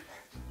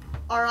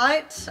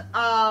 Alright,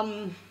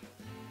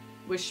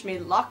 wish me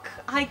luck,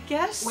 I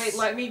guess? Wait,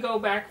 let me go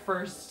back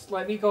first.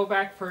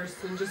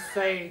 And just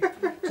say,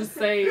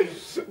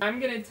 I'm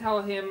gonna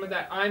tell him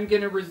that I'm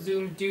gonna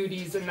resume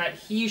duties and that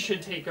he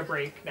should take a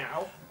break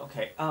now.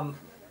 Okay,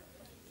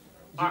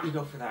 you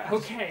go for that.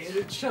 Okay,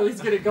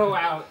 Shelley's gonna go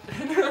out.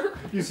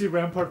 You see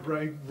Rampart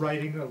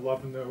writing a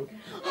love note.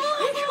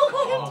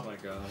 Oh my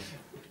god.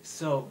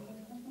 So,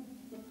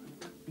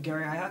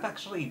 Gary, I have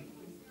actually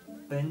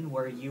been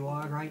where you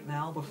are right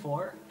now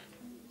before.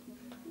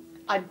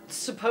 I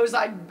suppose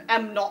I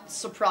am not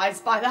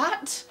surprised by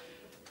that.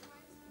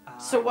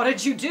 So what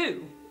did you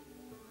do?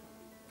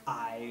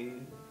 I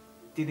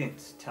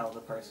didn't tell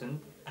the person,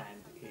 and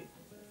it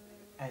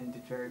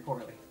ended very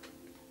poorly.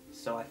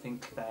 So I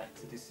think that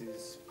this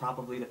is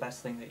probably the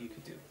best thing that you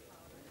could do.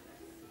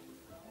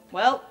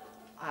 Well,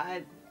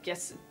 I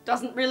guess it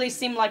doesn't really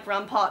seem like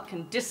Rampart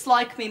can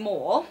dislike me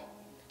more.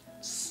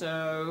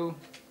 So...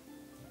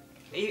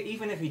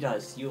 Even if he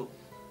does,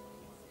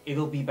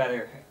 it'll be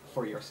better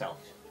for yourself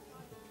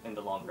in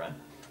the long run.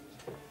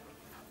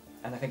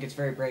 And I think it's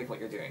very brave what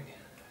you're doing.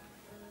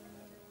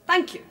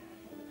 Thank you.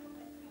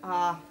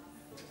 I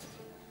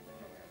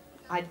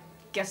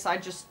guess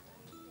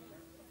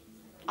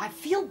I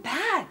feel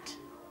bad.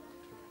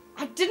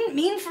 I didn't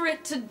mean for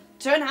it to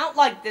turn out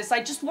like this.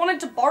 I just wanted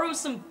to borrow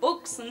some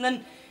books, and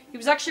then he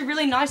was actually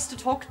really nice to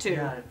talk to.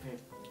 Yeah,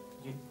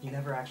 you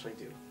never actually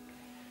do.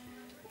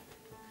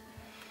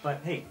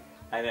 But hey,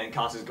 and then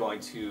Koss is going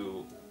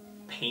to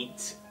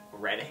paint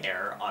red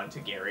hair onto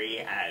Gary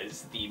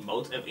as the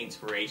mote of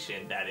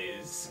inspiration that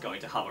is going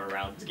to hover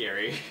around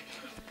Gary.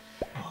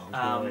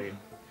 Oh, boy.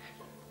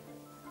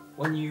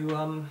 When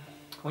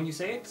you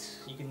say it,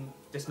 you can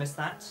dismiss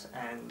that,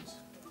 and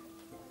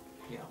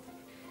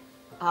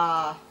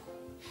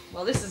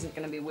well, this isn't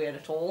gonna be weird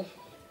at all.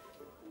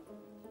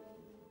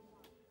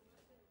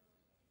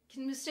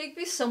 Can Mistake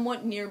be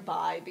somewhat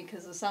nearby,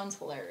 because it sounds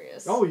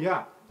hilarious? Oh,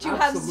 yeah. to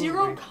have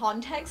zero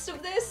context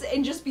of this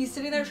and just be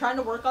sitting there trying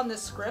to work on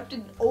this script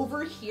and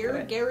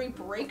overhear Gary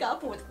break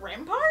up with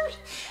Rampart?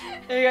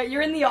 There you go,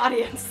 you're in the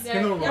audience.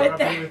 Can Aurora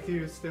be with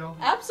you still?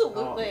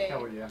 Absolutely. Oh,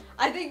 hell yeah.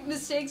 I think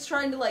Mistake's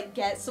trying to like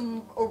get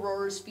some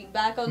Aurora's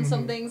feedback on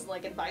some things,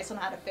 like advice on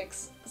how to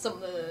fix some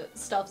of the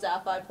stuff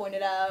Zaphi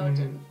pointed out.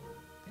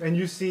 And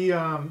you see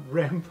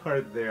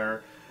Rampart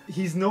there.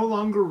 He's no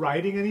longer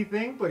writing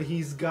anything, but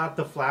he's got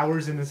the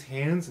flowers in his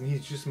hands and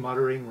he's just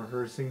muttering,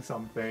 rehearsing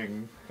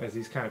something as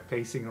he's kind of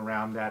pacing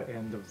around that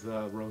end of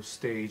the roast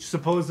stage,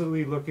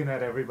 supposedly looking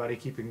at everybody,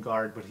 keeping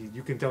guard, but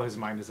you can tell his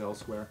mind is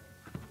elsewhere.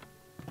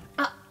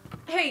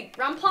 Hey,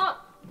 Rampart?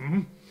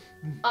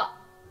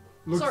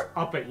 Looks sorry.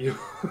 up at you.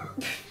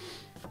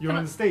 You're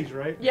on the stage,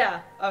 right? Yeah.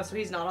 Oh, so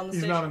he's not on the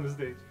stage? He's not on the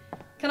stage.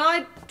 Can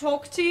I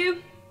talk to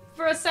you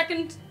for a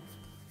second?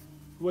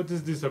 What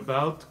is this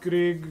about,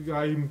 Greg?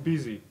 I'm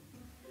busy.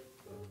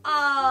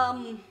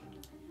 I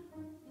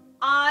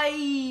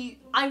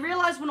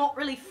realize we're not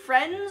really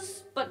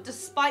friends, but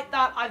despite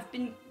that, I've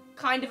been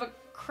kind of a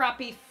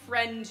crappy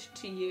friend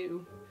to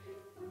you.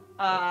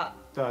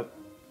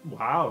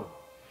 Wow.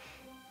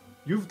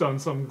 You've done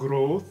some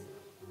growth.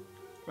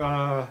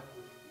 I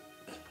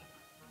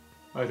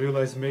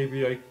realize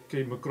maybe I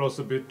came across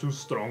a bit too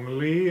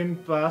strongly in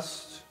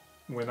past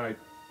when I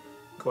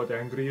got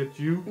angry at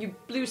you. You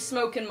blew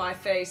smoke in my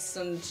face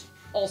and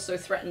also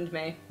threatened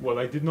me. Well,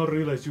 I did not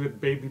realize you had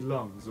baby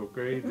lungs,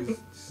 okay? This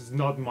is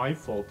not my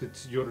fault,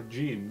 it's your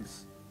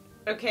genes.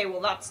 Okay, well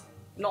that's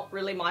not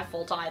really my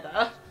fault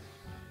either.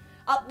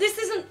 This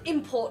isn't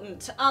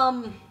important.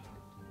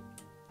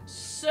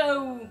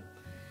 So...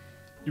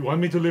 You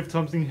want me to lift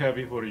something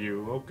heavy for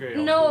you? Okay, I'll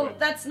do No, it.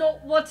 that's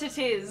not what it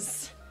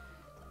is.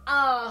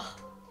 So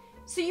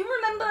you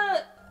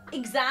remember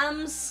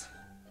exams?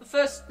 The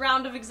first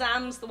round of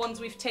exams, the ones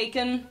we've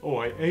taken? Oh,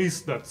 I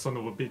aced that son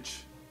of a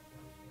bitch.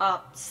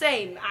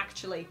 Same,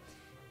 actually.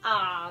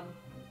 But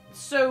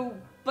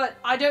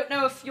I don't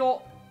know if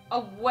you're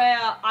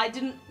aware, I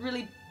didn't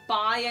really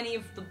buy any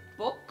of the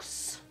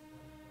books.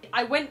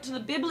 I went to the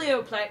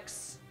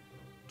Biblioplex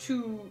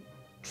to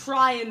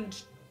try and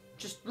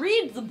just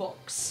read the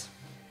books.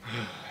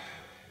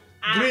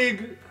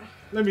 Greg,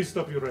 let me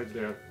stop you right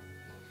there.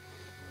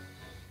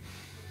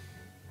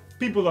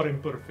 People are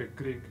imperfect,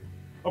 Greg.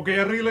 Okay,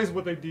 I realize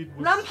what I did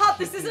was... Rampart,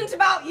 this isn't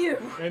about you.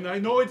 And I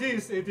know it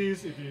is.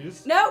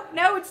 No,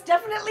 it's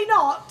definitely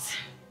not.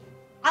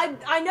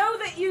 I know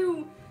that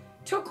you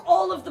took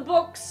all of the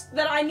books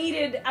that I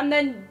needed and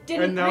then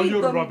didn't And now read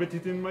you're them. rubbing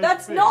it in my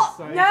That's face.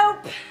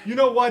 Nope. You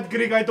know what,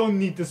 Greg? I don't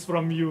need this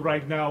from you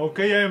right now,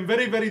 okay? I am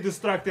very, very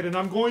distracted and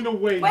I'm going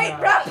away Wait,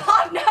 now.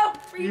 Rampart, no!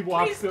 He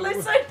walks Please away.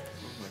 listen.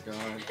 Oh my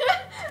god.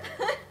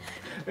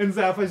 And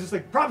Zapphi's just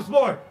like, Props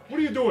boy, what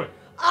are you doing?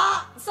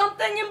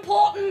 Something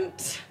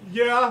important.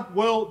 Yeah,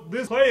 well,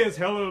 this play is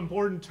hella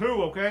important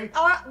too, okay?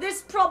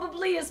 This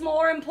probably is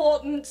more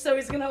important, so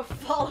he's gonna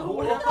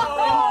follow it.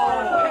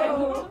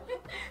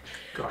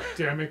 God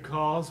damn it,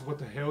 Koss, what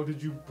the hell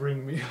did you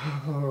bring me?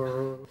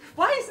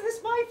 Why is this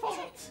my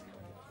fault?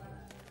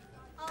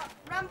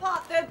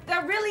 Rampart,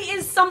 there really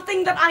is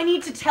something that I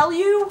need to tell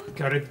you.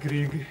 Got it,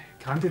 Greg.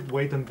 Can't it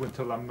wait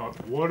until I'm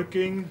not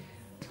working?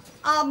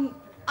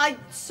 I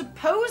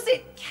suppose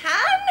it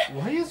can?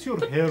 Why is your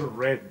hair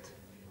red?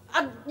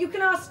 You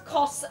can ask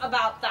Koss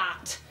about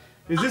that.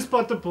 Is this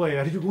part of play?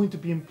 Are you going to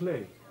be in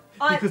play?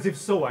 Because if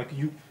so, I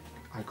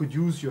could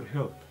use your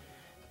help.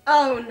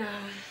 Oh no.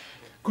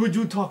 Could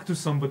you talk to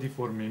somebody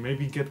for me?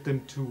 Maybe get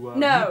them to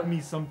No. meet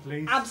me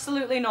someplace?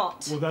 Absolutely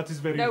not. Well, that is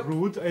very Nope.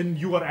 rude, and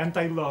you are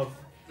anti-love.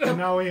 And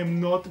now I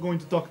am not going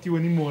to talk to you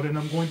anymore, and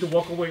I'm going to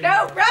walk away.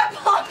 No,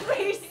 Rampart,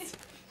 please!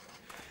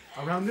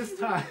 Around this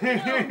time.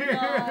 Oh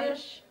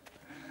gosh.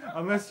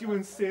 Unless you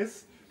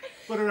insist,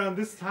 but around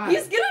this time.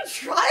 He's gonna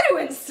try to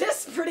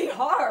insist pretty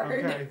hard.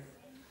 Okay.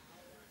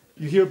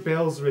 You hear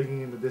bells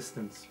ringing in the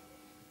distance.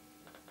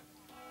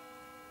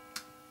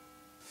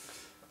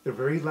 They're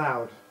very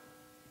loud.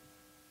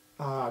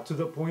 To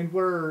the point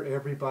where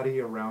everybody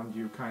around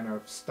you kind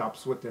of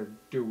stops what they're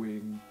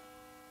doing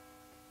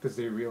because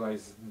they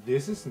realize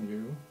this is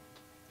new.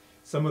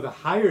 Some of the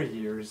higher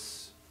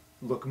years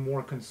look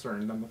more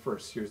concerned than the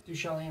first years. Do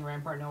Shelley and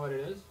Rampart know what it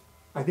is?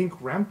 I think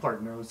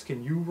Rampart knows.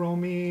 Can you roll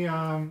me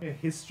a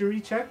history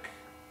check?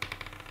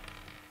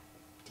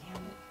 Damn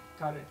it.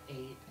 Got an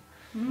 8.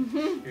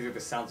 These are the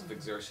sounds of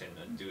exertion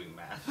and doing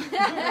math.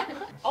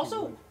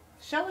 Also,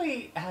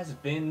 Shelley has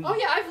been Oh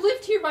yeah, I've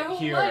lived here my whole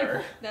here.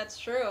 life. That's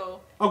true.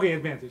 Okay,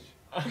 advantage.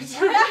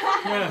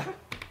 Yeah.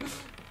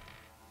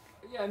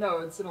 Yeah, no,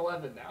 it's an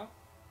 11 now.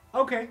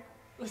 Okay.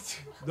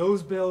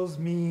 Those bells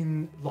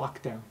mean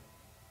lockdown.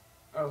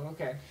 Oh,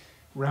 okay.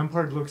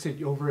 Rampart looks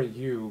over at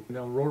you, and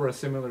Aurora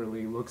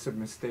similarly looks at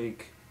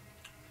Mistake.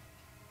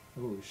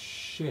 Oh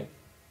shit.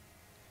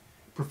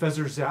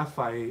 Professor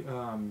Zaphi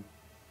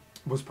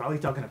was probably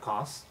talking to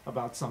Koss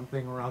about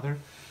something or other.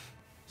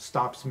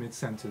 Stops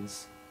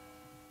mid-sentence.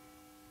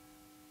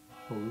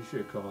 Holy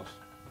shit, Koss.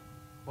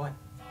 What?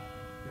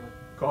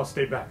 Koss,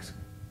 stay back.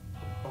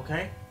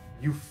 Okay.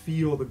 You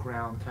feel the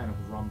ground kind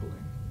of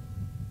rumbling.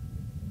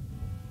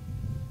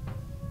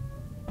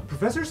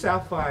 Professor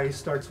Sapphire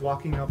starts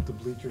walking up the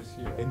bleachers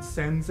here and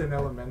sends an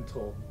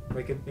elemental,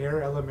 like an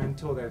air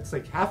elemental that's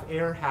like half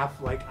air, half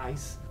like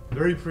ice.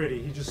 Very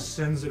pretty. He just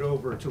sends it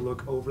over to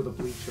look over the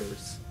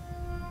bleachers.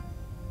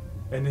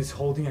 And is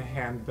holding a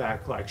hand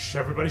back like,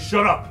 everybody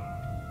shut up!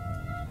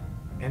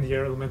 And the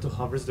air elemental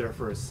hovers there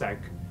for a sec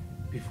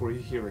before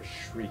you hear a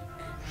shriek.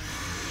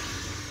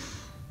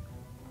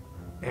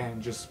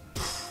 And just...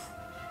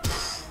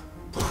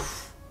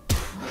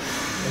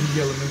 And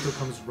the elemental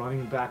comes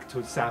running back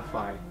to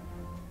Sapphire.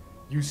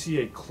 You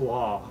see a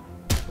claw,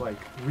 like,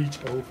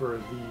 reach over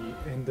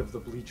the end of the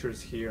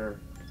bleachers here,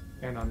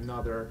 and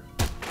another.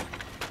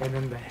 And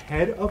then the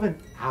head of an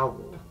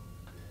owl,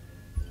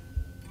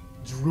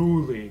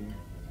 drooling,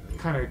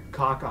 kind of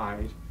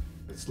cockeyed,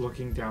 it's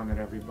looking down at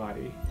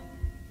everybody.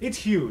 It's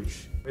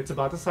huge. It's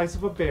about the size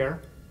of a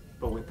bear,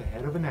 but with the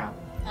head of an owl.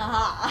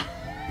 Aha.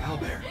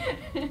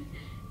 Owlbear.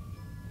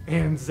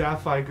 And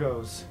Sapphire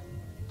goes,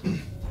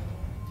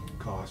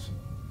 Koss,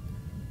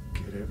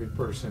 get every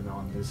person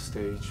on this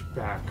stage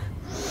back.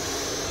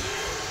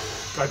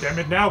 God damn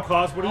it now,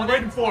 Koss, what are you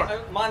waiting for?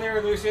 Minor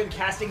illusion,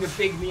 casting a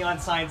big neon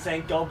sign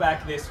saying, go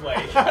back this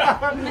way.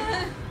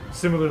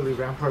 Similarly,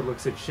 Rampart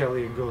looks at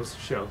Shelley and goes,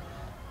 Shell,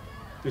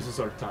 this is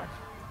our time.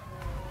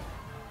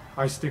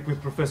 I stick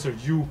with Professor,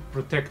 you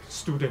protect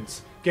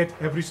students. Get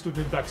every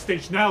student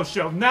backstage now,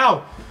 Shell,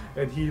 now!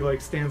 And he like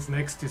stands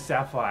next to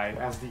Sapphire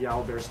as the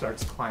owlbear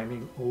starts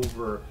climbing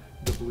over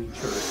the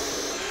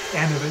bleachers.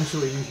 And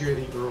eventually you hear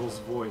the Earl's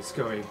voice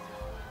going,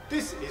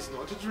 this is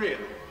not a drill.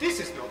 This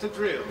is not a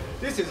drill.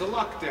 This is a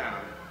lockdown.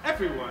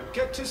 Everyone,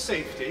 get to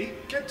safety.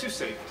 Get to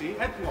safety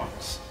at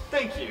once.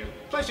 Thank you.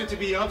 Pleasure to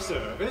be of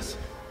service.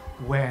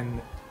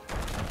 When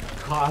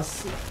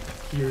Koss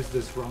hears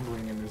this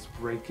rumbling and this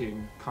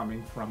breaking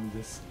coming from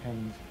this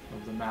end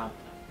of the map.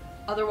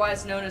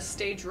 Otherwise known as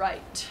stage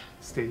right.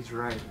 Stage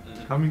right.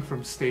 Coming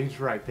from stage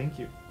right. Thank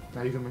you.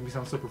 Now you're gonna make me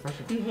sound so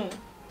professional.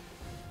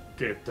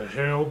 Get the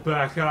hell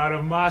back out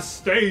of my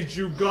stage,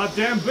 you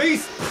goddamn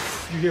beast!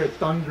 You hear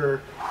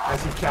thunder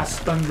as he casts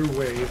Thunder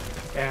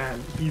Wave,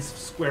 and he's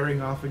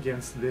squaring off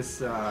against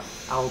this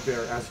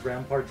owlbear as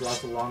Rampart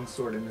draws a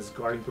longsword and is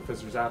guarding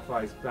Professor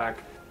Sapphire's back.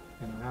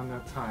 And around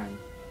that time...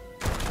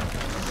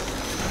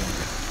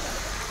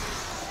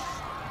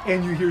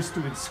 And you hear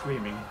students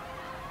screaming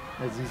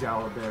as these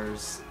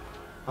owlbears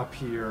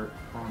appear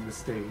on the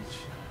stage.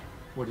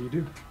 What do you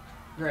do?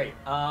 Great.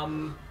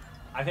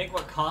 I think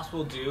what Koss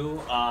will do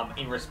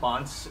in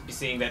response,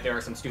 seeing that there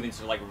are some students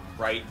who are like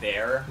right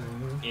there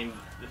in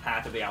the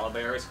path of the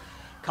owlbears,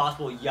 Koss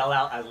will yell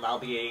out as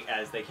loudly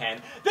as they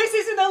can, "This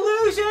is an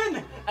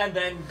illusion!" And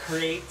then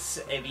creates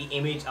the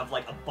image of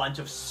like a bunch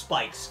of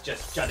spikes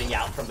just jutting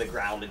out from the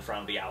ground in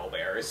front of the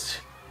owlbears.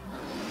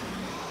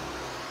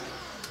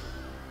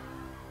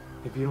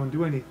 If you don't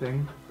do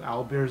anything, the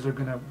owlbears are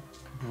gonna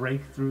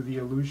break through the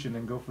illusion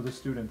and go for the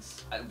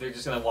students. They're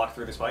just gonna walk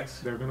through the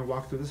spikes? They're gonna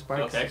walk through the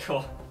spikes. Okay,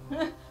 cool.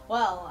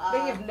 Well,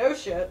 They give no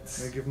shits.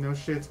 They give no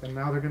shits, and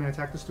now they're gonna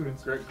attack the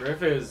students.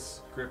 Griff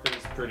is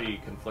pretty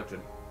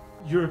conflicted.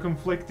 You're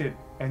conflicted,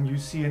 and you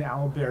see an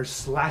owlbear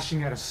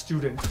slashing at a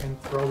student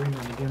and throwing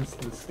them against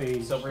the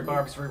stage. So,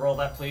 Rebarbs, re-roll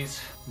that, please.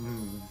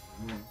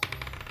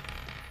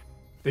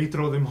 They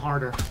throw them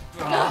harder.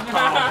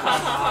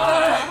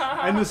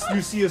 And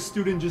you see a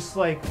student just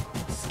like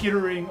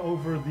skittering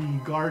over the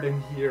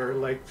garden here,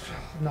 like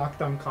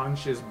knocked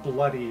unconscious,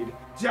 bloodied.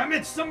 Damn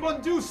it, someone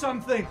do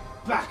something!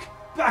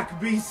 Back,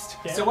 beast!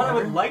 So what I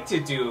would like to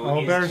do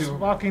is bears to...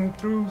 walking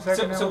through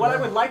second So what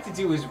I would like to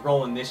do is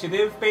roll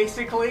initiative,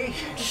 basically.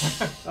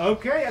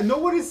 Okay, and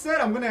nobody said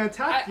I'm gonna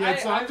attack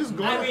yet, so I'm just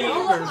going I mean,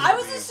 owlbears. I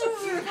was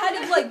assuming we were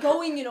kind of like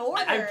going in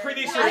order. I'm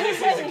pretty sure this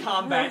is a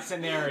combat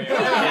scenario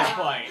at this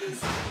point.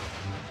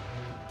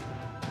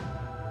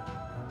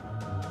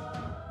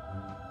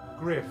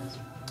 Griff,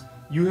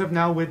 you have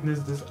now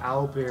witnessed this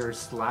owlbear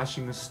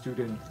slashing a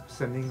student,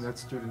 sending that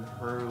student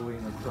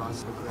hurling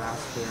across the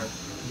grass there.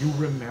 You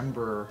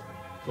remember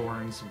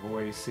Thorn's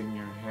voice in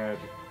your head,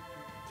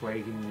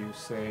 plaguing you,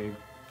 saying,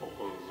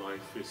 "All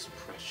life is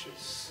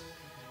precious.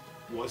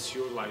 Was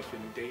your life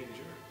in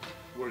danger?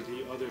 Were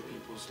the other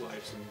people's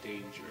lives in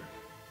danger?"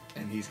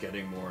 And he's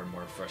getting more and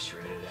more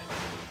frustrated.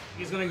 And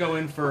he's gonna go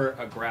in for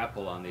a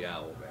grapple on the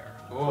owlbear.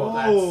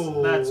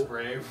 Oh, that's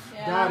brave.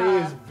 Yeah. That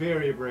is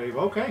very brave.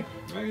 Okay.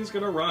 And he's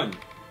gonna run.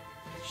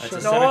 That's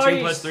a Nice. 17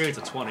 plus 3, it's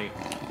a 20.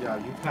 Yeah,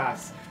 you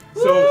pass.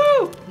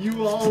 So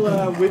you all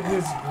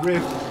witness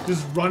Griff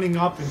just running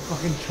up and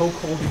fucking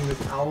chokeholding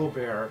this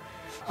owlbear.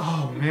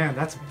 Oh man,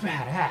 that's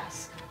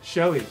badass.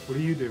 Shelley, what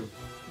do you do?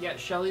 Yeah,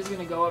 Shelley's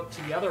gonna go up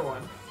to the other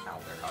one.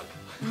 Owlbear hug.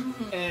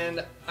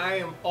 And I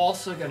am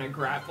also gonna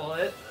grapple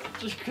it.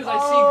 Just because I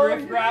see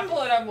Griff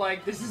grapple and I'm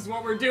like, this is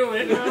what we're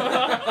doing.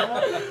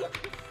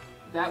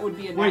 That would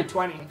be a nat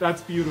 20.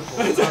 That's beautiful.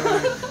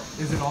 Alright.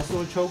 Is it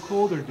also a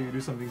chokehold, or do you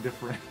do something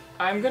different?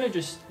 I'm gonna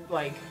just,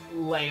 like,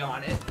 lay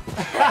on it.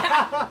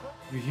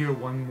 You hear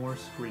one more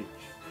screech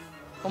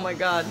Oh my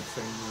god. in the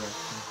same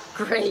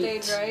direction.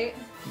 Great. Stage right.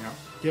 Yeah.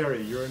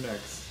 Gary, you're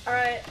next.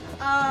 Alright,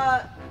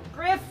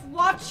 Griff,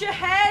 watch your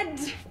head!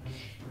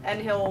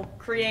 and he'll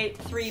create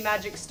 3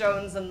 magic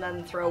stones and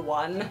then throw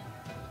 1.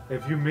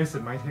 If you miss,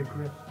 it might hit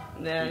Griff.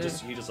 Nah.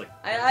 He just like.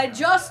 I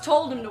just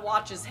told him to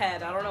watch his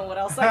head. I don't know what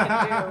else I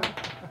can do.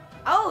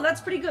 Oh,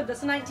 that's pretty good.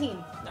 That's a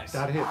 19. Nice.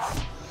 That hits.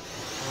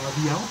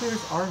 The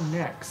owlbears are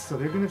next, so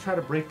they're going to try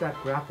to break that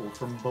grapple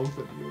from both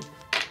of you.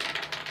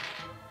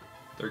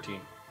 13.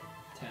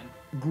 10.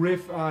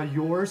 Griff,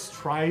 yours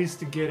tries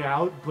to get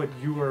out, but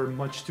you are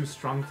much too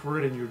strong for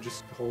it, and you're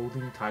just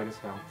holding tight as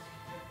hell.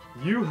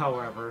 You,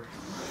 however,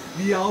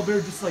 the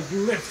owlbear just like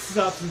lifts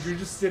up, and you're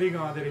just sitting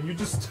on it, and you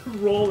just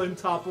roll and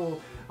topple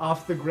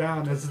off the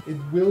ground, as it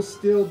will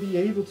still be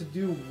able to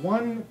do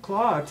 1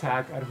 claw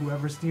attack at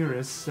whoever's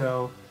nearest,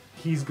 so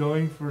he's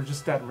going for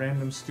just that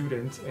random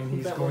student, and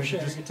he's That going we're to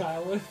sharing just... a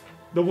tile with.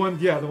 The one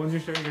you're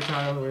sharing your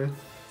tile with.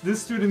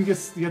 This student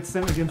gets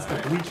sent against the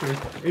bleachers,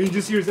 and he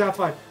just hears that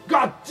fight.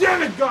 God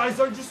damn it, guys!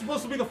 Aren't you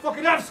supposed to be the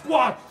fucking F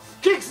squad?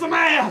 Kick some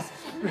ass!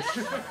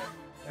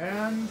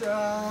 And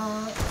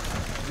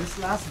this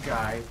last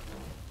guy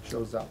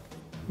shows up.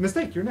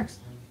 Mistake, you're next.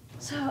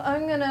 So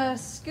I'm gonna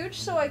scooch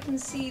so I can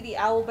see the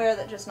owlbear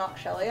that just knocked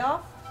Shelley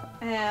off,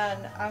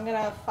 and I'm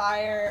gonna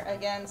fire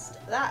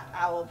against that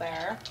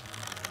owlbear.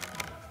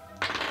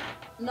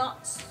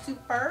 Not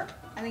super.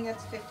 I think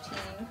that's 15.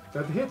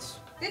 That hits.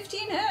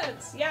 15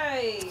 hits!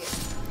 Yay!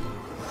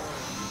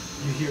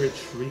 You hear it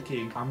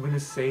shrieking. I'm gonna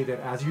say that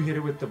as you hit it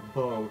with the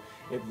bow,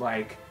 it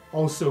like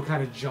also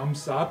kind of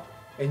jumps up,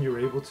 and you're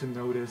able to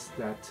notice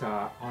that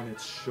on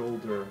its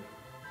shoulder,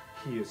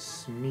 he is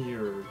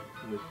smeared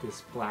with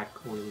this black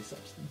oily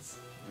substance.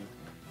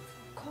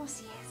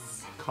 Koss,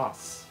 yes.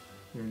 Koss,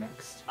 you're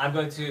next. I'm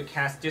going to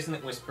cast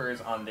Dissonant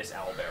Whispers on this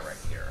owlbear right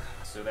here.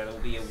 So that'll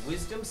be a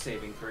Wisdom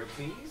saving throw,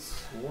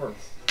 please. 4.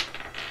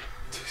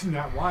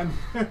 Not 1.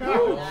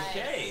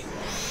 Okay.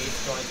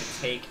 It's going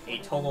to take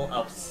a total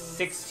of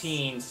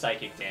 16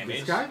 psychic damage.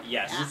 This guy?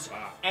 Yes.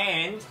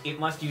 And it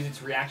must use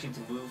its reaction to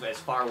move as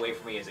far away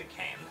from me as it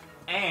can.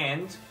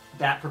 And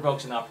that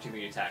provokes an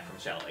opportunity attack from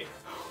Shelley.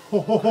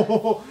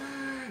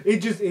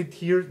 It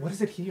hears. What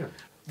does it hear?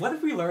 What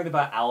have we learned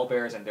about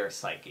owlbears and their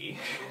psyche?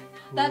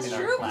 That's in our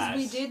true, because class?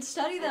 we did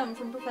study them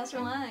from Professor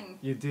Lang.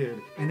 You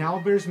did. An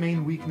owlbear's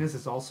main weakness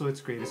is also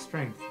its greatest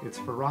strength, its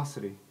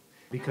ferocity.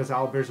 Because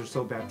owlbears are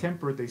so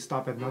bad-tempered, they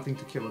stop at nothing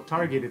to kill a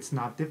target. It's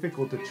not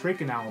difficult to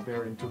trick an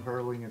owlbear into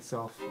hurling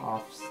itself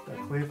off a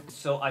cliff.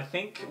 So I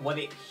think what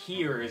it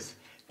hears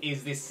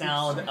is the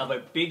sound of a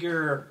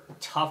bigger,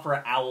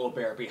 tougher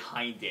owlbear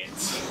behind it.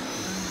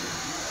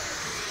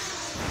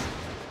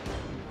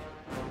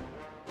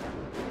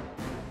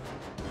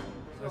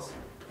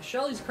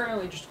 Shelley's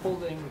currently just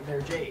holding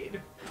their jade.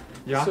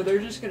 Yeah? So they're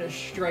just gonna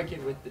strike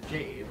it with the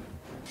jade.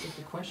 But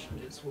the question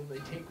is, will they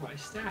take my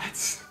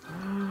stats?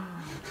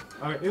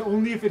 Alright,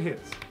 only if it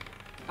hits.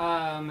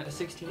 A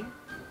 16.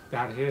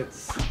 That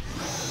hits.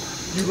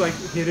 You like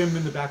hit him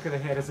in the back of the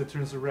head as it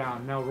turns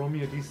around. Now roll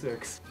me a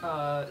d6.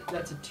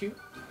 That's a 2.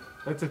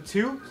 That's a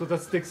 2, so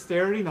that's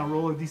dexterity. Now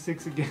roll a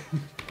d6 again.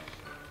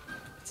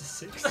 It's a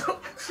 6.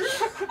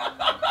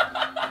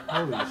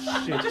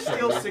 Holy shit. Just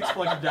steal 6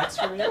 points of dex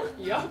from you?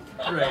 Yup.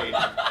 Great.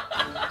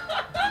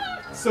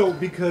 So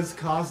because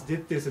Koss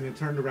did this and it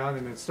turned around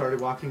and it started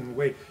walking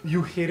away,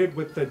 you hit it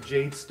with the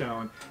jade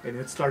stone and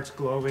it starts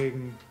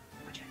glowing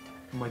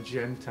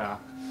magenta.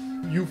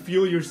 You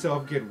feel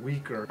yourself get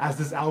weaker as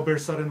this owlbear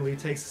suddenly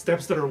takes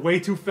steps that are way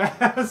too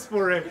fast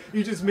for it.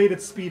 You just made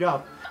it speed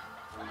up.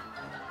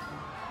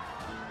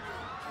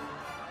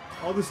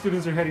 All the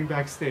students are heading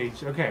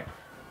backstage. Okay,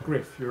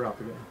 Griff, you're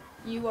up again.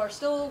 You are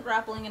still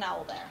grappling an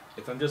owlbear.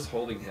 If I'm just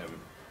holding him,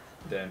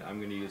 then I'm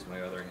going to use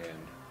my other hand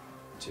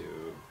to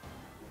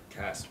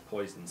cast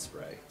poison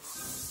spray.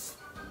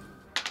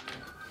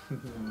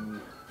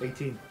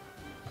 18.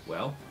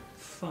 Well,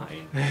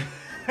 fine.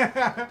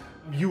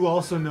 You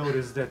also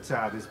notice that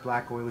this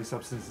black oily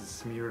substance is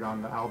smeared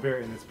on the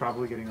owlbear and it's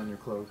probably getting on your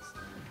clothes.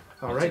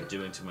 All What's right, it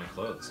doing to my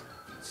clothes?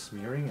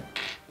 smearing it.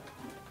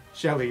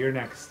 Shelley, you're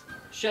next.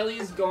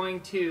 Shelley's going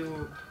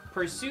to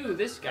pursue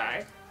this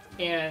guy,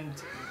 and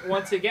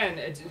once again,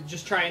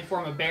 just try and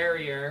form a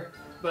barrier.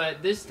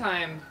 But this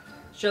time,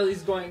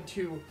 Shelley's going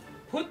to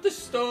put the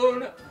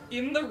stone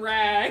in the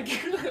rag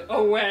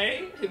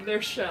away in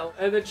their shell,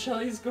 and then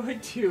Shelley's going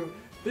to,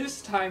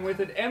 this time with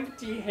an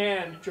empty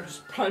hand,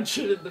 just punch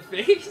it in the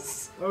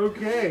face.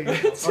 Okay,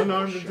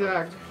 unarmed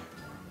attack.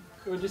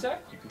 What'd you say?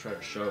 You can try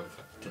to shove.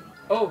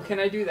 Oh, can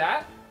I do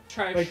that?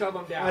 Try and Like, shove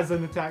him down. As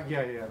an attack,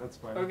 yeah, that's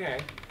fine. Okay.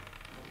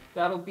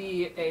 That'll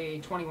be a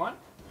 21.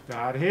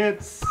 That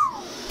hits.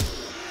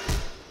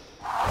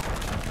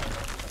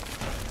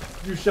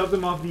 You shove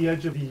them off the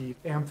edge of the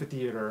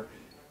amphitheater,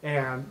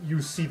 and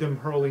you see them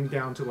hurling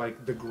down to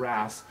like the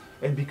grass.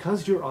 And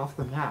because you're off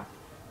the map,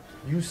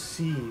 you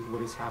see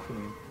what is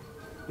happening.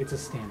 It's a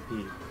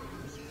stampede.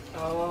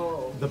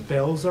 Oh. The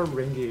bells are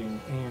ringing,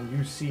 and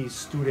you see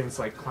students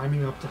like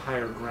climbing up to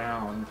higher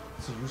ground.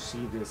 So you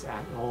see this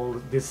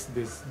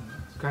this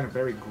kind of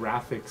very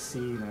graphic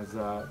scene as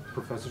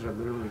professors are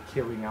literally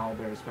killing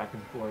owlbears back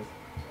and forth.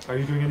 Are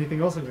you doing anything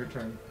else on your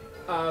turn?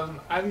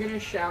 I'm gonna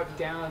shout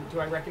down. Do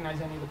I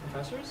recognize any of the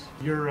professors?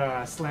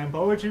 Your slam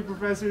poetry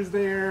professor's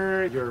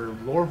there. Your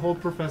lore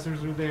hold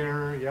professors are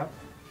there. Yep.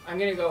 I'm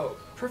gonna go,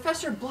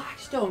 Professor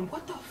Blackstone,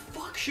 what the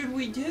fuck should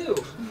we do?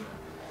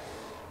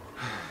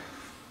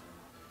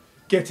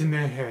 Get in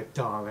their head,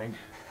 darling.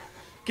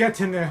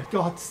 Get in their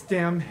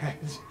goddamn head.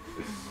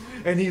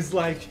 And he's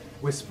like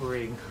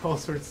whispering all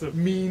sorts of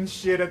mean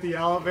shit at the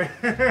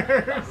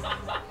elevators.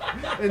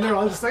 And they're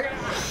all just like,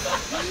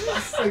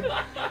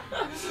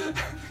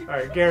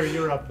 Alright, Gary,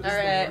 you're up.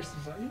 Alright.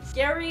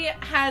 Gary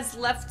has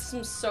left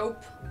some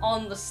soap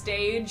on the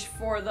stage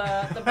for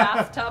the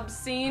bathtub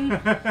scene.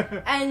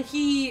 And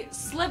he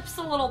slips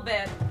a little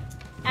bit.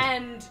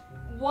 And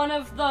one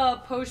of the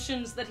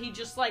potions that he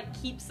just like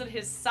keeps at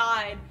his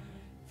side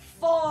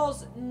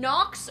falls,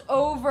 knocks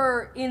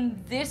over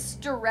in this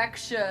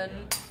direction.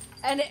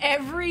 And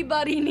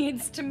everybody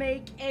needs to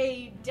make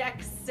a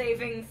dex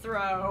saving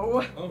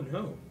throw. Oh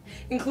no.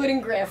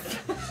 Including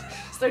Griff.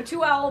 So 2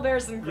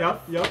 owlbears and Griff.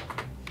 Yep.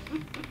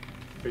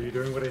 Are you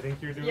doing what I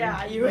think you're doing?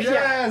 Yeah, you.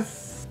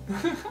 Yes!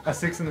 A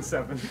 6 and a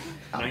 7.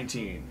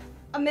 19.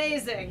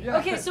 Amazing. Yeah.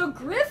 Okay, so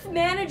Griff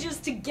manages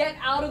to get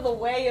out of the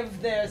way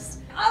of this.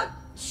 Oh,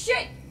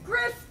 shit!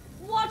 Griff,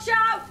 watch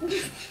out!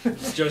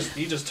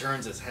 He just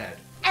turns his head.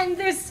 And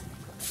this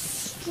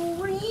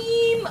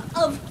stream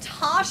of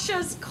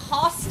Tasha's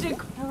caustic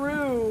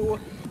brew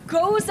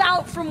goes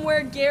out from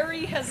where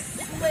Gary has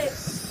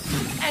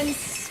slipped and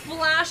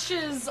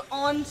splashes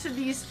onto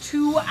these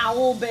 2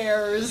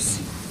 owlbears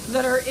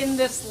that are in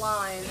this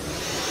line.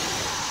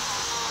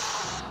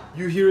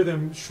 You hear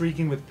them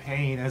shrieking with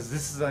pain as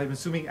this is, I'm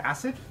assuming,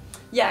 acid?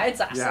 Yeah, it's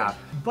acid. Yeah,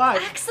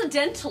 but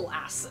Accidental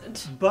acid.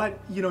 But,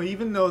 you know,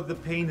 even though the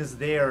pain is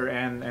there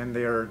and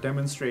they're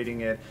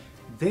demonstrating it,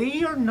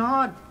 they are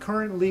not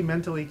currently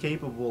mentally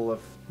capable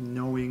of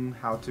knowing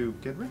how to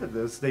get rid of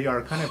this. They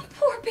are kind of...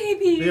 Poor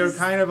babies! They are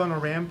kind of on a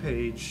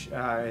rampage,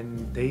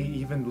 and they,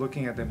 even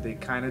looking at them, they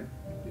kind of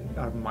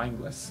are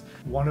mindless.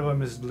 One of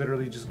them is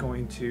literally just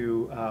going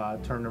to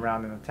turn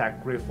around and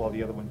attack Griff while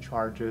the other one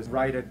charges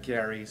right at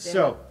Gary.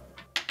 So,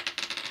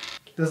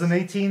 does an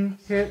 18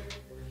 hit?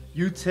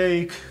 You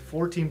take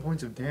 14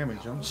 points of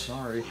damage, I'm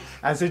sorry.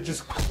 As it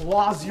just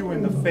claws you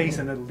in the face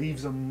and it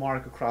leaves a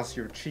mark across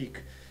your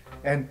cheek.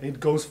 And it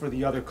goes for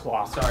the other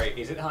claw. Sorry,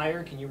 is it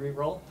higher? Can you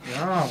re-roll?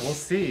 Yeah, we'll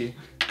see.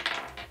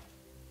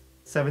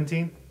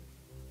 17?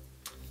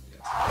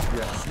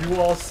 Yes. You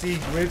all see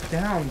Griff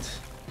downed.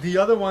 The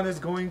other one is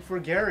going for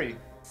Gary.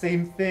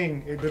 Same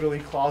thing, it literally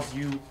claws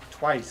you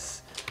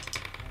twice.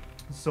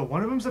 So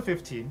one of them's a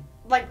 15.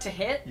 Like to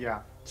hit?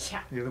 Yeah.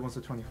 Yeah. The other one's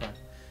a 25.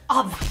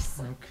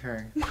 Obviously.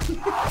 Okay.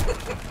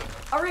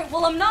 Alright,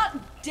 well I'm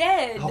not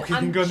dead. Okay,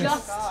 I'm thank goodness.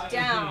 just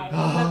down.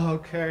 Oh,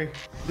 okay.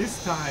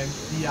 This time,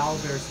 the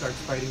owlbear starts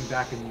fighting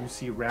back and you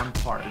see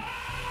Rampart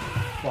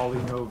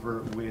falling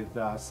over with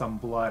some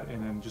blood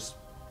and then just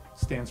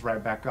stands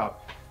right back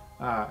up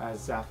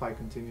as Zaphi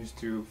continues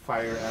to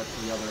fire at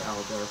the other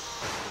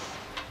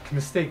owlbear.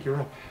 Mistake, you're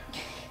up.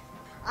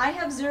 I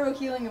have 0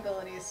 healing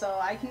abilities, so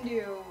I can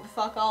do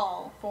fuck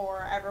all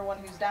for everyone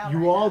who's down.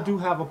 You all do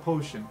have a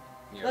potion.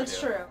 Yeah, That's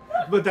true.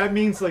 But that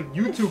means like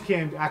you two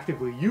can't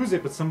actively use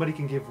it, but somebody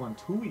can give one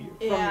to you.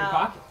 From your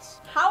pockets.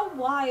 How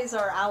wise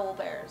are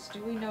owlbears?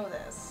 Do we know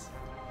this?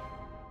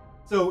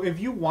 So if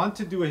you want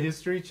to do a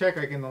history check,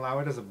 I can allow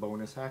it as a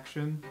bonus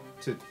action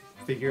to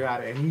figure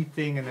out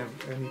anything and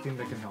anything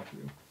that can help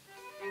you.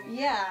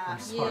 Yeah. I'm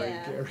sorry,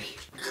 yeah. Gary.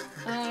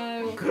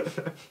 I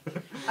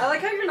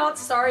like how you're not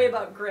sorry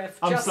about Griff.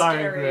 I'm just sorry,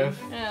 Gary.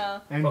 Griff. Yeah.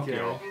 And Fuck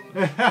Gary.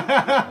 Yeah,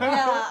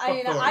 I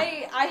mean, Fuck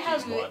I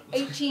have Blood.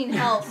 18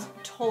 health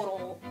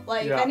total.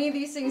 Like, Yeah. if any of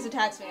these things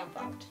attacks me, I'm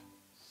fucked.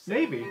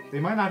 Maybe. They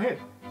might not hit.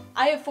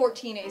 I have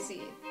 14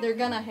 AC. They're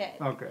gonna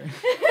hit. Okay.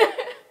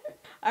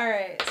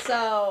 Alright,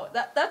 so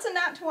that's a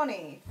nat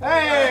 20.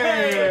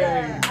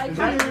 Hey! I Is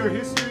kind that your of-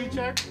 history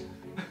check?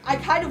 I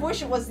kind of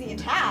wish it was the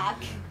attack.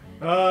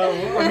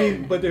 I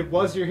mean, but it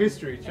was your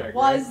history check, It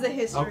was right? the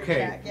history Okay.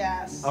 check,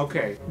 yes.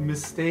 Okay,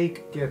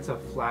 Mistake gets a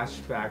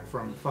flashback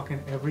from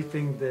fucking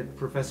everything that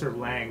Professor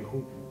Lang,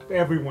 who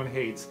everyone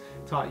hates,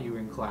 taught you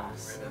in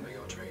class. Remember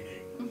your training.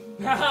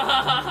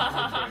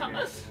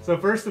 So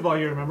first of all,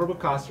 you remember what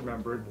Koss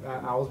remembered.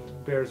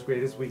 Owlbear's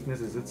greatest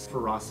weakness is its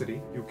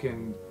ferocity. You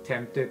can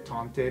tempt it,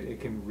 taunt it, it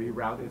can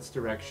reroute its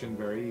direction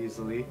very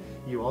easily.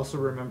 You also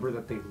remember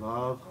that they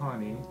love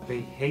honey,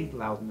 they hate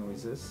loud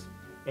noises,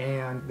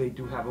 and they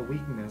do have a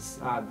weakness.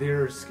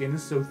 Their skin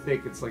is so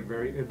thick, it's like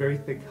a very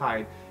thick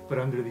hide, but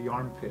under the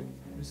armpit,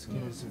 their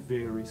skin is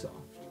very soft.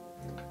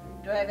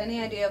 Do I have any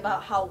idea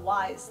about how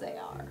wise they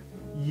are?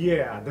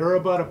 Yeah, they're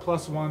about a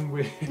 +1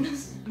 with.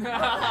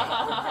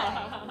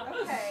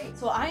 Okay.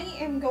 So I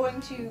am going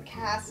to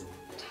cast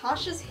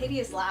Tasha's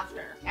Hideous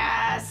Laughter.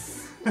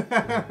 Yes.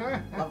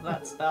 Love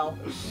that spell.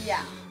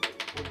 Yeah.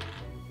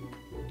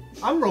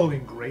 I'm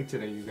rolling great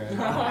today, you guys.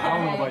 I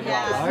don't know about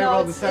y'all. I no,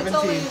 rolled a it's 17.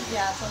 only,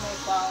 yeah, it's only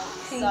 12.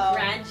 So.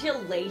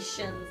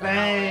 Congratulations.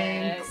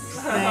 Thanks. Alex.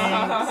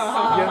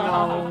 Thanks. You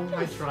know,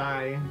 I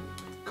try.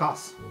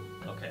 Koss.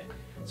 Okay.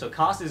 So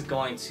Koss is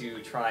going to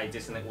try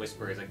Dissonant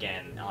Whispers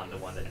again on the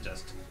one that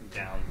just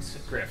downs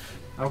Griff.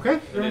 Okay.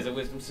 It is a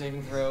wisdom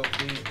saving throw.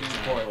 Please do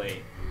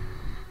poorly.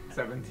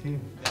 17.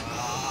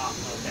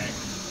 Okay.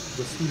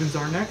 The students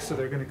are next, so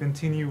they're going to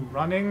continue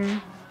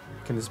running.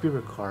 Can this be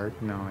Ricard?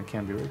 No, it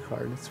can't be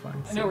Ricard. It's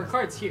fine. No,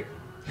 Ricard's here.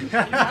 He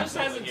just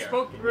hasn't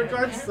spoken yet.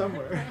 Ricard's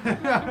somewhere.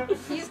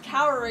 He's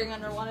cowering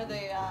under one of the.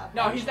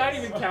 No, he's not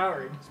even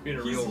cowering. It's been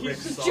a real Rick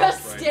He's Sauce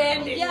just right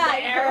standing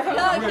Yeah, there.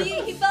 no,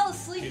 he fell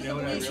asleep You in know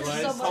the what I bleachers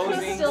realized? somewhere.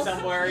 Posing Still-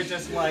 somewhere,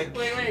 just like.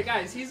 Wait,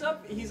 guys, he's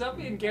up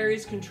in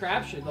Gary's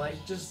contraption,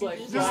 just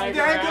dangling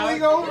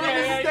around. over the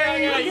yeah,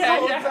 stage yeah, the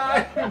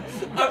yeah. whole time.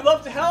 I'd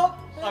love to help.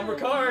 I'm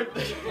Ricard.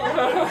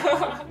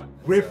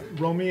 Griff,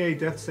 roll me a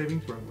death saving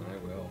throw. I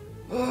will.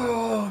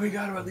 Oh, we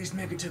gotta at least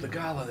make it to the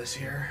gala this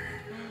year.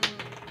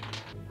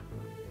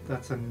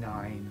 That's a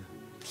 9.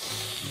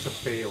 It's a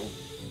fail.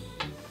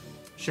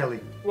 Shelley.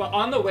 Well,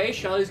 on the way,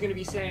 Shelley's gonna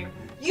be saying,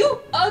 "You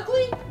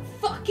ugly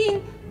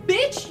fucking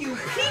bitch, you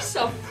piece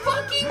of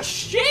fucking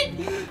shit,"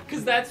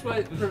 because that's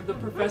what the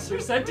professor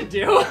said to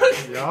do.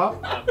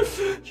 Yeah.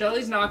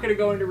 Shelley's not gonna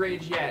go into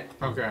rage yet.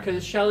 Okay.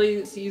 Because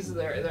Shelley sees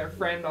their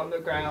friend on the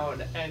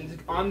ground,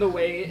 and on the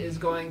way is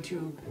going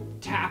to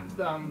tap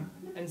them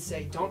and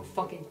say, "Don't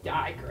fucking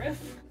die,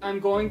 Griff." I'm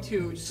going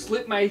to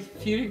slip my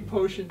healing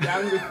potion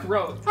down your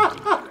throat,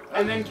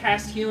 and then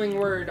cast Healing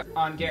Word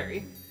on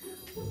Gary.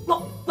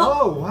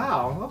 Oh,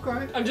 wow.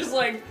 Okay. I'm just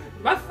like,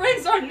 my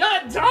friends are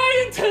not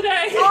dying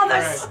today! Oh,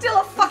 there's Alright.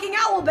 still a fucking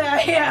owlbear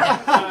here.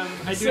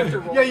 I do have to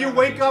roll. Yeah, you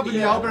wake up and the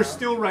Yeah. owlbear's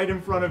still right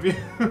in front of you.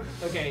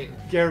 Okay,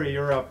 Gary,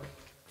 you're up.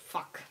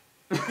 Fuck.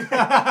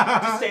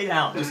 Just stay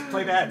down. Just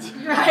play that.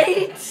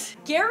 Right?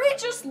 Gary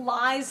just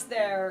lies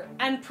there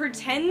and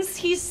pretends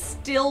he's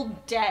still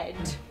dead.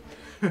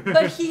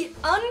 But he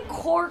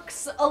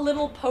uncorks a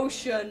little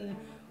potion,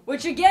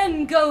 which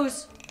again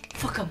goes,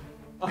 fuck him.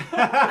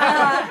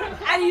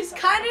 And he's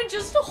kind of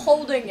just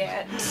holding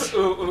it.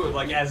 Ooh,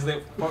 like as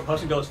the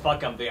potion goes,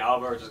 fuck him, the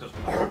owlbear just goes.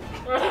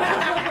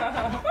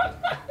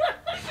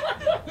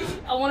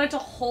 I wanted to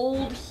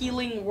hold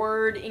Healing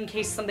Word in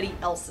case somebody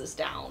else is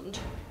downed.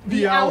 The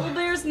The owl-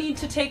 owlbears need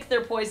to take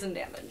their poison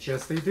damage.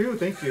 Yes, they do.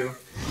 Thank you.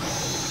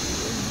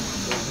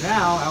 So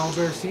now,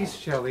 owlbear sees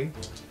Shelley,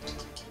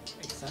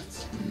 Makes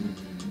sense.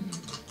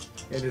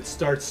 and it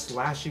starts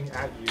slashing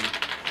at you.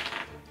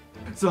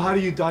 So how do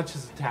you dodge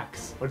his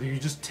attacks? Or do you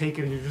just take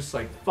it and you're just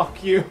like,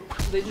 fuck you?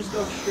 they just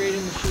go straight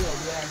in the shield,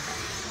 yeah.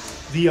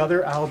 The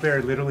other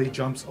owlbear literally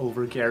jumps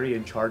over Gary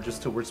and charges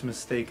towards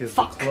Mistake as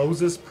the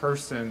closest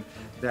person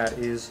that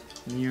is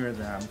near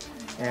them,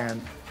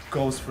 and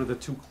goes for the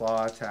 2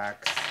 claw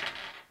attacks.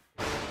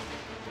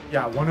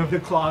 Yeah, one of the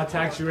claw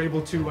attacks you're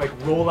able to like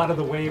roll out of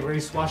the way very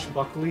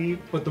swashbuckly,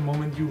 but the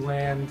moment you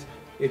land,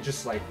 it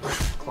just like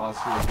claws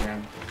you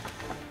again.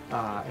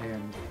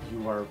 And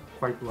you are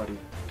quite bloody.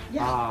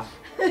 Yeah.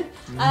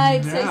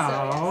 I'd say so,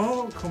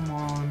 Now, come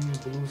on,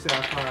 Blue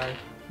Sapphire.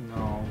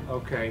 No.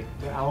 Okay.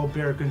 The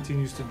owlbear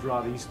continues to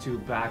draw these 2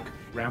 back.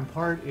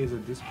 Rampart is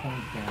at this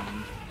point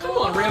down. Come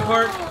on,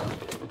 Rampart.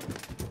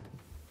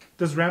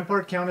 Does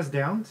Rampart count as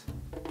downed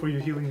for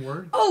your healing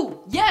word?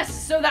 Oh,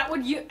 yes, so that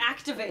would you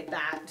activate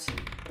that.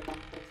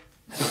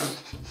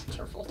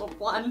 Rolled a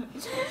 1.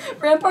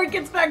 Rampart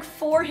gets back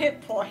 4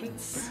 hit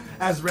points.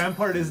 As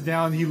Rampart is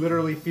down, he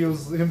literally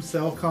feels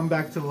himself come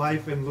back to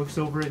life and looks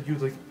over at you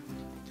like,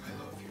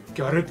 I love you.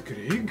 Got it,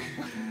 Krieg?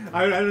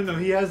 I don't know,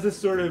 he has this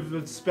sort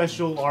of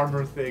special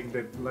armor thing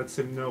that lets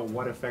him know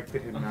what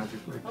affected him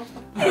magically.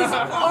 His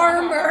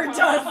armor does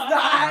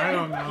that. I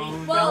don't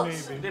know, Well,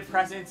 maybe. The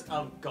presence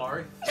of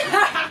Garth.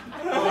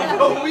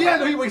 Oh yeah,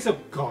 no, he wakes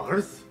up,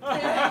 Garth.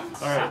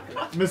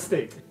 Alright,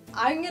 Mistake.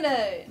 I'm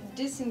gonna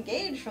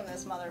disengage from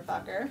this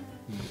motherfucker.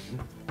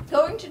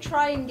 Going to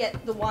try and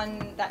get the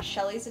one that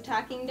Shelley's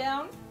attacking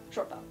down.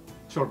 Short bow.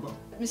 Short bow.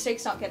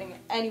 Mistake's not getting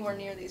anywhere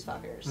near these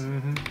fuckers.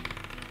 Mm-hmm.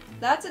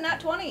 That's a nat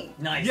 20.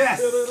 Nice.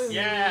 Yes!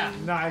 Yeah.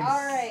 Nice.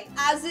 Alright.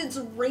 As it's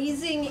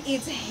raising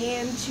its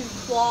hand to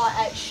claw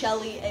at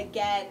Shelley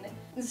again,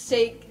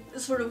 Mistake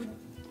sort of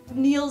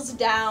kneels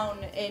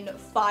down and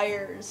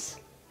fires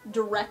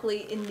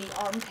directly in the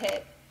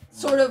armpit,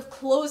 sort of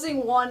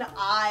closing one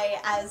eye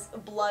as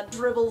blood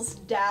dribbles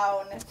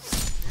down.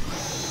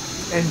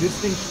 And this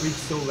thing shrieks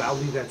so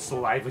loudly that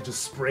saliva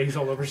just sprays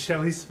all over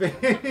Shelley's face.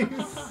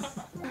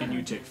 And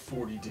you take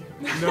 40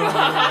 damage. No.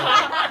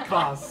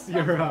 Koss,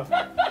 you're up.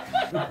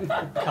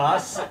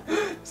 Koss.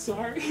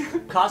 Sorry.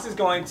 Koss is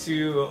going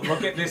to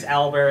look at this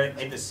owlbear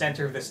in the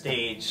center of the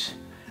stage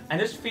and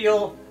just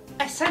feel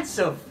a sense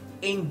of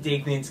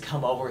indignance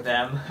come over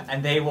them,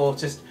 and they will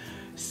just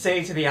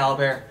say to the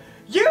owlbear,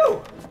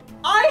 "You!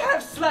 I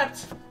have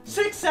slept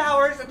 6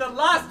 hours in the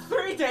last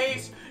 3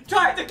 days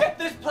trying to get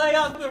this play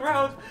on the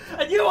road,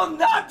 and you will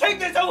not take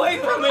this away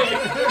from me!"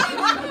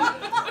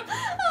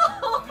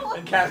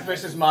 And cast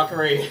vicious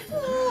mockery.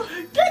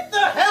 Get the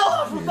hell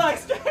off of my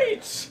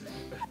stage!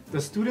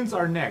 The students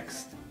are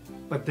next,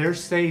 but they're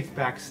safe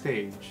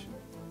backstage.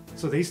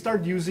 So they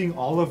start using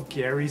all of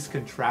Gary's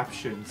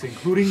contraptions,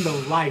 including the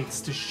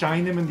lights, to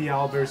shine them in the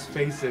owlbear's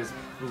faces.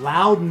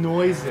 Loud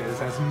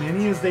noises, as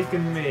many as they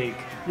can make.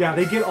 Yeah,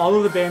 they get all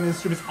of the band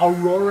instruments.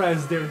 Aurora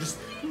is there, just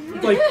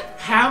like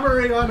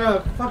hammering on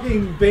a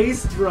fucking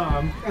bass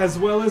drum, as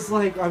well as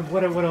like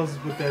what else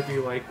would there be,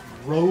 like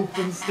rope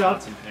and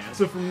stuff.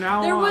 So from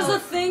now There on, was a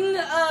thing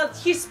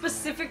he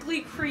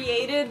specifically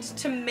created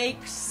to make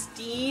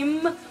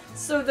steam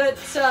so that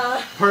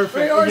perfect.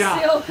 Rehearsal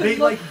Yeah, could they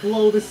look- like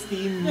blow the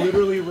steam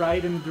literally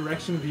right in the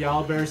direction of the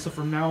owlbear. So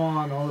from now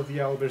on, all of the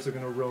owlbears are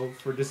gonna roll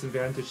for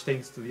disadvantage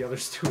thanks to the other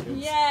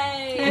students.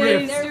 Yay!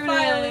 Griff. They're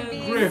finally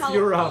being Griff,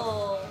 you're up.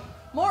 helpful.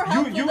 More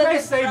helpful You than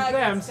guys the saved dragon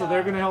them, so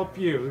they're stuff. gonna help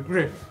you.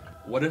 Griff.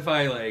 What if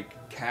I like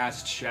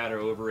cast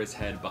shadow over his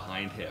head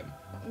behind him?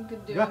 You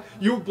could do. Yeah,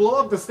 you blow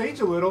up the stage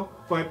a little,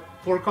 but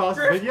for cost.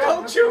 But yeah,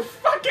 Don't you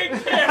fucking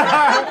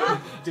care!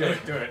 Do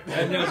it.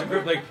 And there's a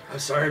group like, I'm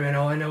sorry, man.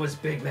 All I know is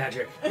big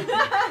magic.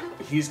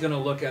 he's gonna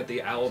look at the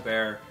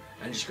owlbear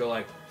and just go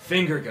like,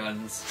 finger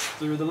guns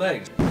through the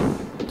legs.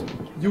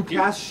 You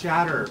cast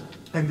Shatter,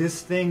 and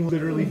this thing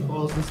literally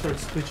falls and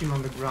starts pitching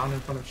on the ground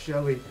in front of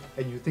Shelley,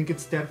 and you think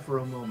it's dead for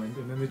a moment,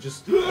 and then it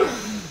just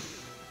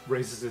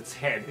raises its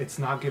head. It's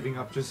not giving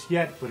up just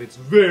yet, but it's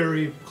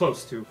very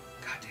close to.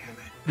 God damn it.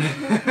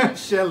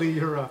 Shelley,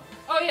 you're up.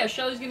 Oh yeah,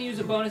 Shelley's gonna use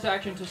a bonus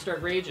action to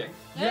start raging.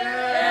 Yay!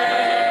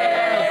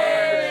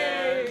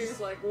 It's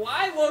like,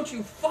 why won't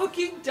you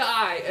fucking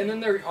die? And then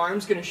their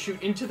arm's gonna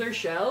shoot into their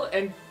shell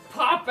and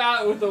pop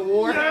out with a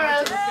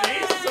warhammer to the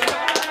face.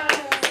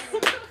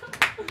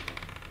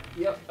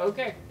 Yep,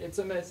 okay, it's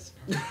a miss.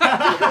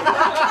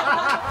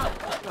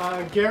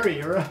 Gary,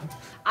 you're up.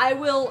 I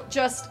will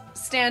just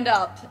stand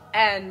up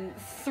and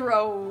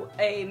throw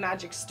a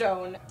magic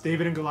stone.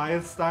 David and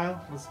Goliath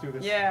style. Let's do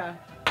this. Yeah.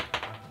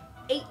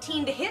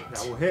 18 to hit.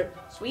 That will hit.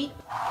 Sweet.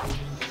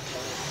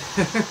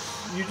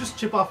 You just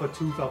chip off a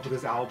tooth off of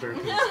this owlbear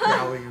because it's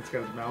growling and it's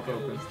got its mouth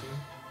open.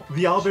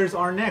 The owlbears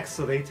are next,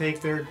 so they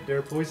take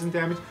their poison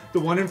damage. The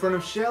one in front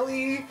of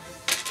Shelley.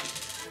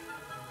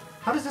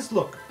 How does this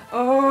look?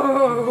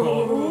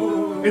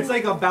 Oh. It's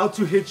like about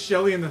to hit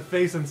Shelley in the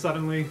face and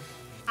suddenly...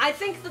 I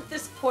think that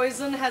this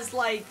poison has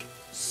like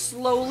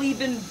slowly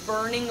been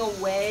burning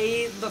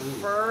away the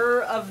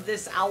fur of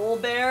this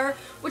owlbear,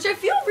 which I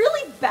feel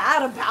really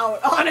bad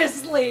about,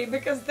 honestly,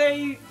 because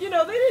they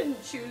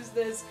didn't choose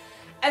this.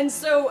 And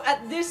so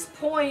at this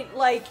point,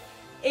 like,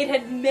 it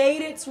had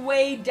made its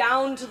way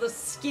down to the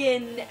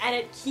skin and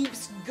it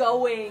keeps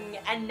going,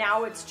 and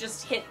now it's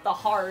just hit the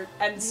heart,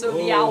 and so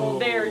the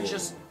owlbear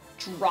just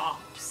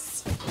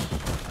drops.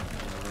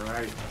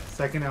 Alright,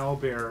 second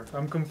owlbear.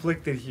 I'm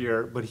conflicted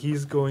here, but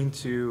he's going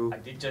to... I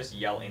did just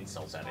yell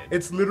insults at it.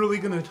 It's literally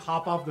going to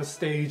hop off the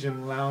stage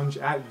and lounge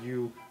at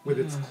you with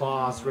its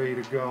claws ready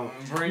to go.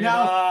 Bring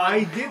Now, it on.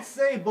 I did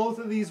say both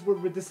of these were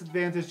with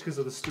disadvantage because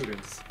of the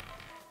students.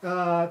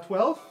 12?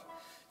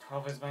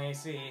 12 is my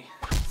AC.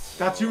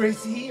 That's your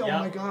AC? Oh Yep.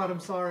 my god, I'm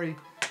sorry.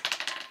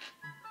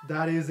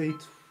 That is a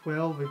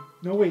 12.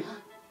 No, wait.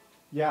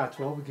 Yeah,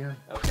 12 again.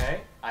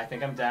 Okay, I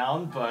think I'm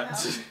down,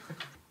 but...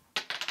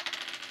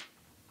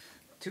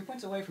 2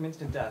 points away from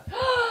instant death.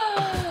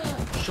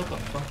 Shut the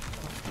fuck up.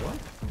 What?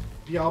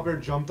 The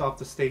owlbear jumped off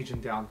the stage and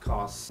down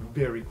Koss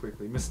very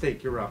quickly.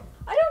 Mistake, you're up.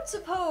 I don't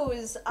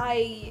suppose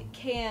I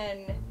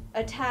can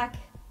attack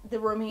the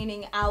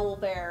remaining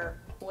owlbear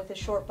with a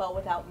short bow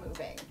without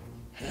moving.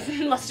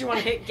 Unless you want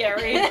to hit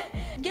Gary.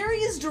 Gary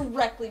is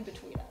directly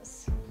between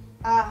us.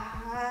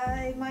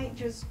 I might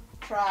just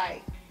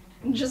try.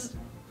 And just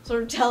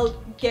sort of tell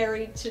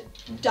Gary to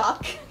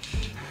duck.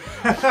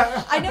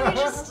 I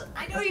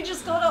know you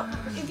just got up.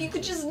 If you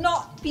could just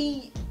not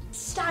be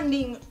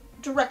standing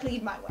directly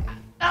in my way.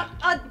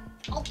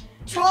 I'll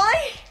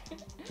try.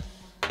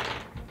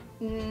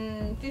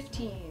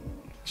 15.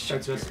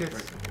 That just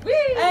hits.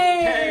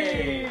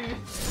 Hey!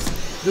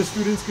 The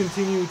students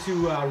continue to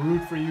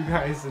root for you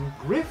guys, and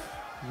Griff,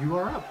 you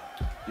are up.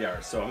 Yeah,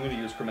 so I'm going to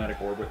use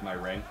Chromatic Orb with my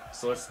ring.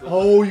 So let's...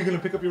 Oh, you're gonna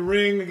pick up your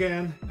ring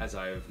again. As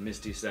I've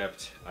Misty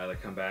Stepped, I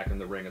like come back and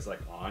the ring is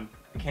like on.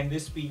 Can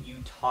this be you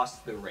toss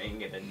the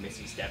ring and then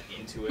Missy step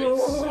into it?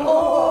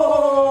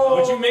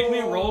 Would you make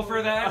me roll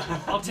for that?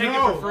 I'll take it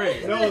for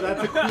free. No,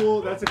 that's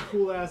a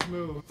cool ass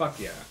move. Fuck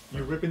yeah.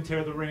 You rip and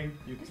tear the ring,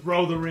 you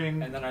throw the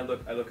ring. And then I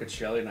look at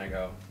Shelley and I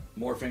go,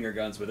 more finger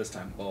guns, but this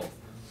time both.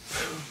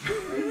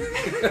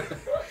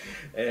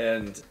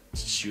 And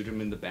shoot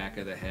him in the back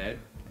of the head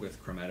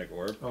with Chromatic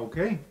Orb.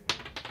 Okay.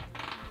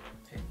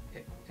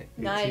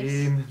 Nice.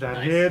 18,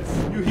 that hits.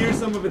 You hear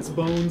some of its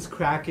bones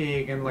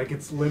cracking and like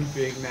it's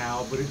limping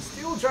now, but it's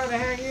still trying to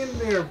hang in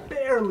there,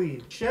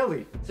 barely.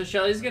 Shelley. So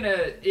Shelley's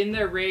gonna, in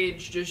their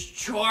rage, just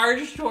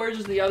charge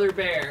towards the other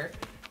bear.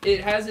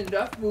 It has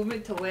enough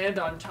movement to land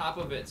on top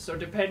of it, so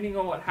depending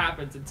on what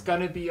happens, it's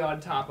gonna be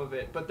on top of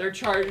it. But they're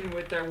charging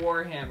with their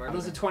warhammer.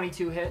 Does a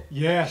 22 hit?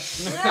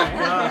 Yes.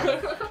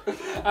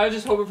 I was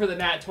just hoping for the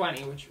nat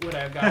 20, which would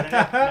have gotten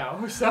it.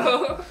 No.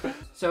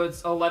 So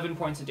it's 11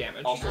 points of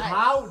damage.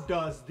 How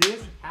does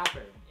this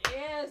happen?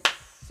 Yes.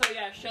 So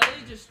yeah,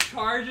 Shelley just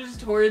charges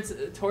towards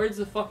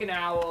the fucking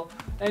owl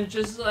and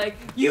just like,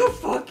 you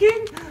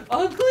fucking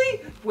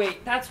ugly?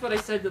 Wait, that's what I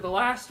said to the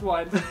last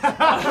one.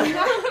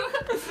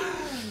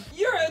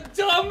 You're a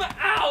dumb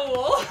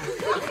owl!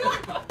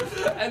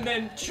 And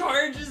then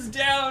charges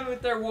down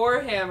with their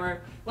warhammer,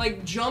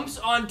 like jumps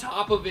on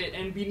top of it,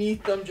 and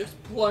beneath them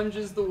just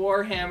plunges the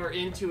warhammer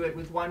into it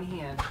with one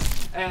hand.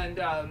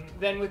 And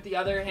then with the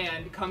other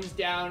hand comes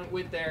down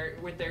with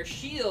their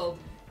shield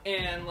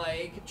and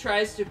like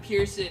tries to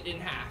pierce it in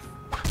half.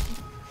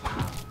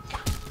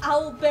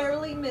 I'll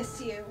barely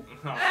miss you.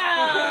 Death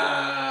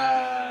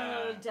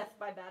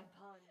by bad pun.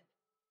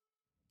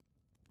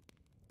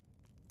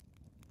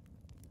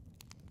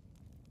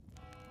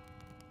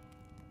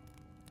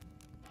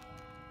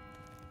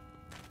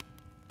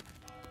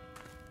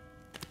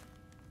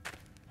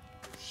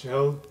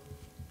 Shell,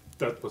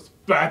 that was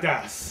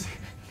badass.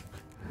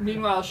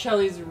 Meanwhile,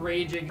 Shelley's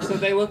raging, so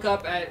they look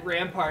up at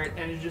Rampart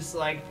and is just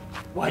like,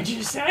 what'd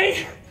you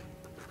say?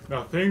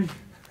 Nothing.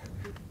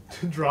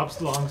 Drops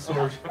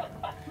longsword.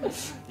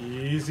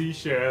 Easy,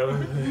 Shell.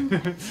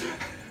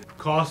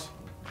 Koss.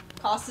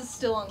 Koss is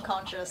still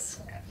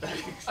unconscious.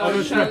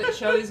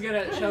 Shelley's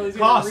gonna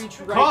Koss, reach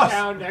right Koss.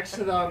 down next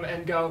to them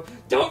and go,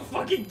 don't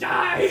fucking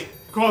die!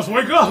 Koss,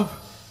 wake up!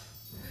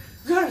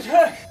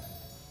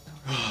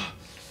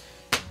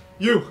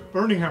 You,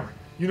 Burning Hammer,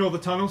 you know the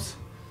tunnels?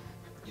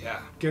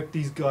 Yeah. Get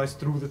these guys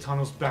through the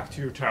tunnels back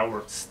to your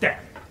tower.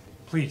 Stat,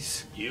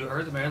 please. You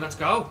heard the man, let's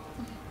go.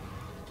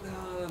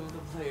 The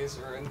play's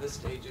ruined, the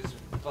stage is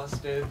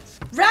busted.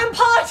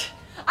 Rampart!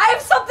 I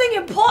have something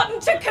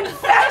important to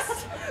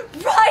confess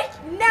right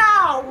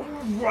now!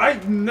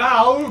 Right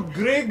now,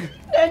 Grig?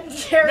 And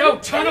Jerry No,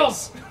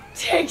 tunnels!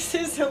 takes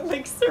his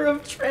elixir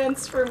of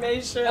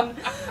transformation,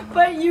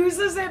 but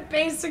uses it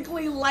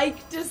basically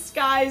like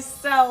disguise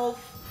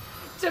self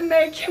to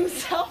make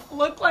himself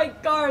look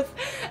like Garth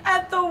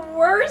at the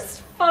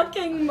worst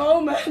fucking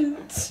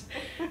moment.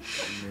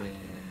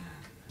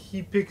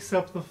 He picks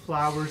up the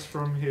flowers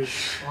from his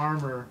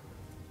armor,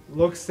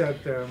 looks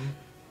at them,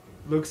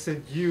 looks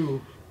at you.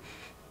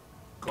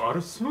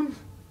 Garson?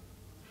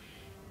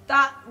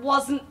 That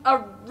wasn't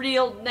a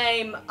real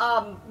name.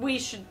 We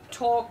should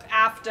talk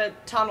after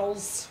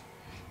tunnels.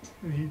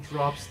 And he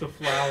drops the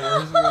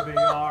flowers where they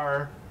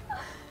are.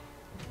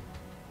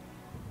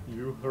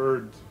 You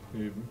heard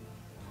him.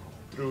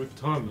 Through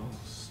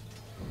tunnels.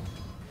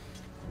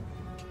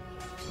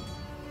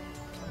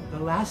 The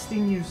last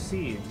thing you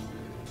see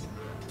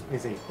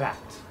is a bat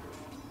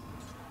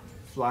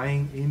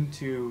flying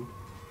into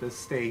the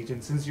stage,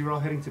 and since you're all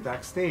heading to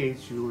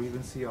backstage, you'll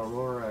even see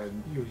Aurora,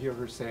 and you hear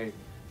her say,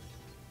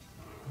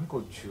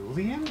 "Uncle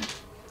Julian?"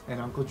 And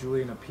Uncle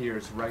Julian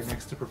appears right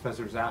next to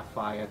Professor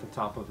Zaphi at the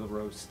top of the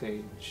rose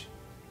stage.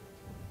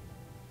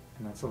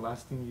 And that's the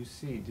last thing you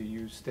see. Do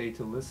you stay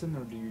to listen,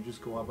 or do you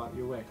just go about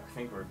your way? I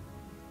think we're...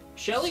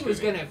 Shelley was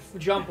gonna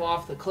jump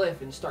off the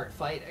cliff and start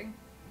fighting.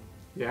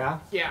 Yeah?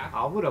 Yeah.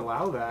 I would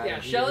allow that.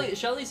 Yeah,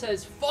 Shelley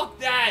says, fuck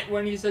that,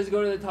 when he says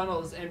go to the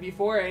tunnels, and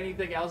before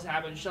anything else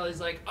happens, Shelley's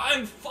like,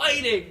 I'm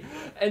fighting!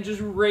 And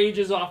just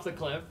rages off the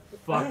cliff.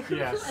 Fuck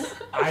yes.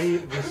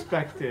 I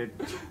respect it.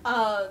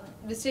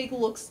 Mistake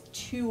looks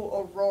to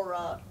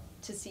Aurora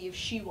to see if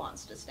she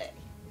wants to stay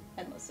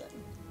and listen.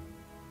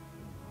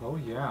 Oh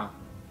yeah.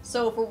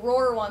 So if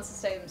Aurora wants to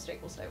stay,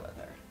 Mistake will stay with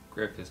her.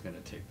 Griff is gonna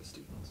take the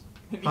students.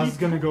 He's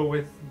gonna go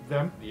with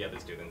them. The other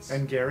students.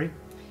 And Gary?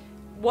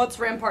 What's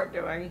Rampart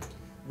doing?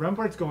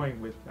 Rampart's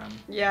going with them.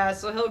 Yeah,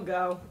 so he'll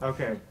go.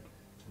 Okay.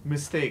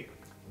 Mistake.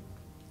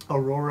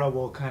 Aurora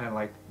will kind of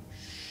like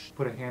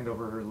put a hand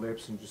over her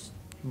lips and just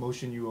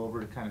motion you over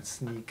to kind of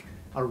sneak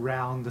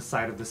around the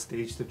side of the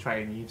stage to try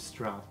and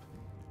eavesdrop.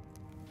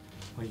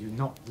 Are you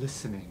not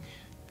listening?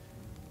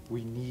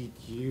 We need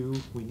you.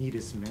 We need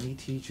as many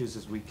teachers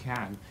as we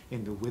can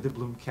in the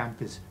Witherbloom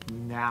campus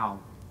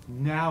now.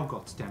 Now,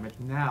 goddammit,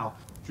 now.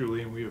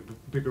 Julian, we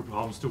have bigger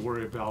problems to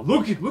worry about.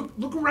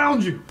 Look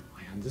around you!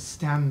 I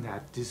understand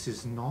that this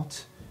is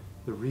not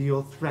the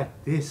real threat.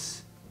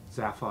 This,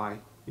 Zaphi,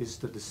 is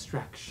the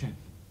distraction.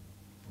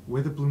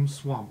 Witherbloom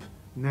Swamp.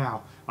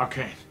 Now. I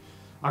can't.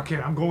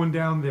 I'm going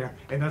down there.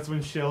 And that's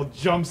when Shell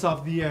jumps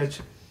off the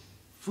edge.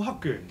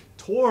 Fucking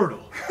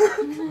turtle.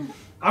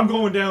 I'm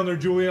going down there,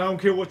 Julian. I don't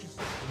care what you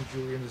say. And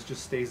Julian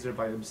just stays there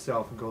by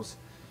himself and goes,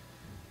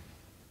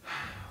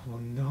 will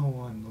no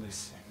one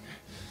listen?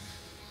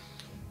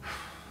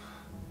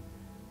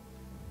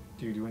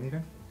 Do you do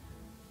anything?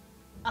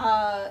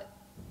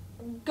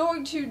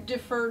 Going to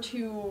defer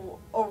to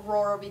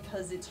Aurora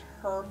because it's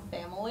her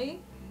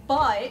family,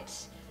 but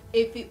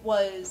if it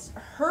was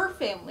her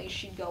family,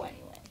 she'd go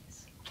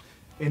anyways.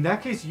 In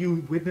that case,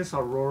 you witness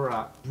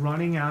Aurora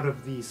running out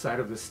of the side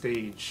of the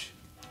stage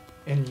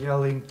and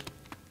yelling,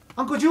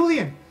 Uncle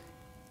Julian!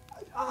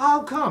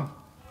 I'll come!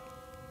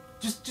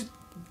 Just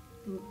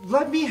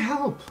let me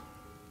help!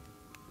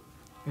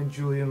 And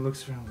Julian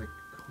looks around like,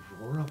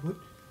 Aurora, what?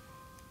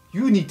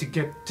 You need to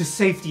get to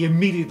safety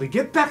immediately.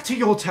 Get back to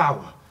your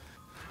tower.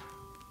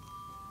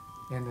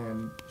 And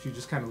then she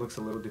just kind of looks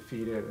a little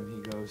defeated and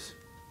he goes,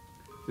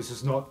 This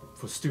is not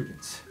for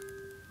students.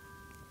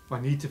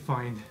 I need to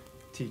find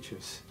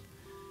teachers.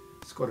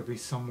 There's got to be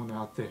someone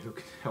out there who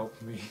can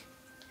help me.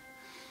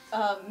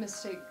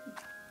 Mystic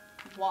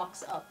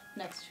walks up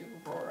next to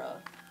Aurora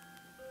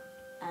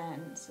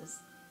and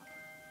says,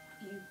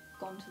 "You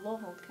gone to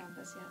Lorehold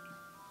campus yet?"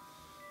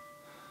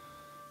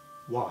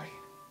 Why?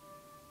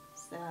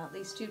 There are at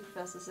least 2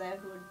 professors there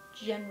who are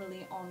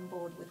generally on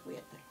board with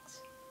weird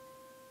things.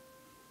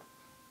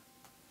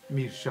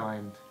 Mirsha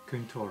and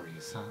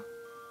Kuntoris, huh?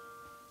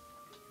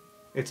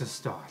 It's a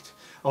start.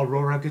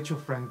 Aurora, get your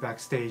friend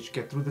backstage,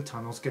 get through the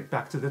tunnels, get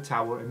back to the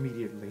tower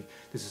immediately.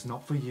 This is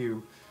not for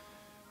you.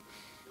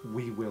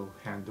 We will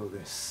handle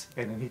this.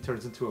 And then he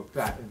turns into a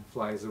bat and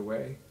flies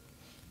away.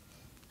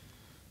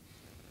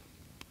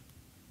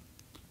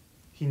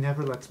 He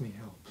never lets me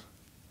help.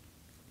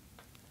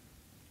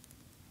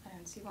 I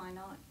don't see why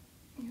not.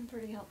 You're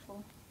pretty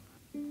helpful.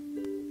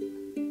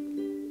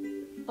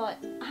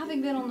 But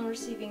having been on the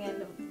receiving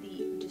end of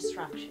the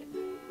distraction,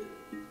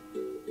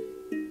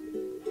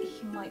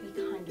 he might be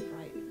kind of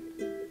right.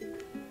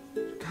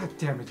 God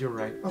damn it, you're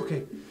right.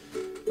 Okay,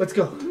 let's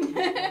go.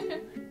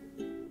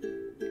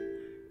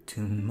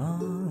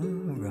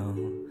 Tomorrow,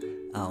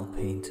 I'll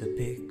paint a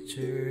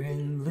picture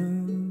in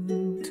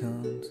blue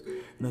tones,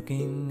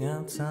 looking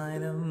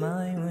outside of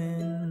my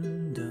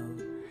window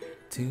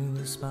to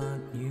the spot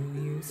you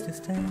used to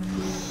stand.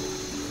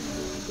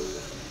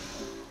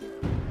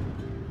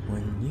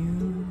 When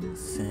you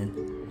said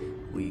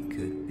we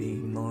could be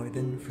more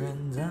than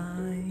friends,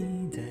 I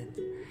did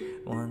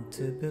want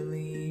to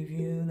believe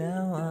you.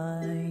 Now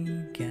I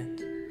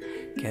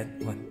get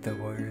what the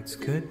words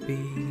could be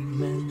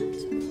meant.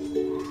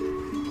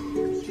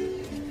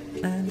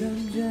 And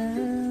I'm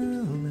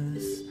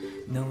jealous,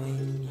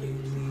 knowing you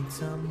need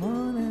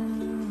someone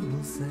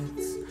else.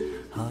 It's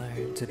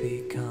hard to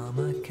become,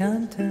 I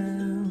can't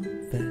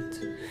help it.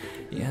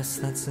 Yes,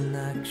 that's an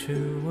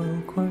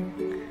actual quirk.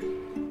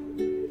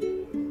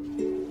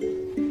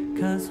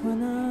 'Cause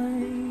when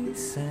I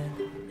said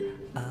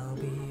I'll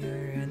be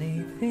your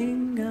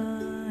anything,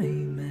 I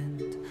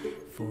meant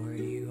for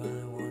you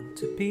I want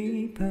to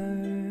be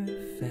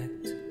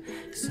perfect.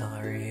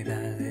 Sorry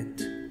that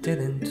it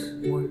didn't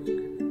work.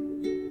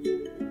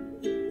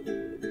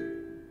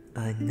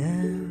 I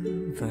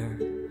never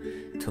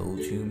told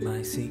you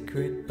my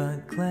secret,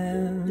 but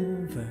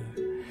clever.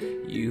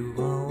 You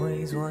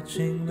always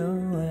watching the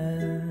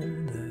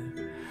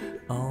weather,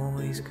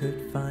 always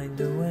could find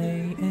a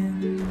way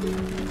in.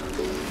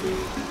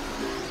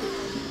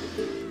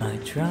 I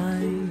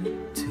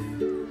tried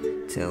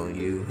to tell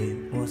you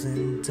it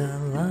wasn't a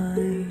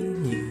lie.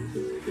 You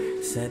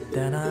said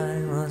that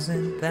I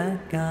wasn't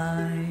that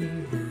guy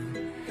who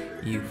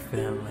you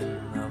fell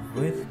in love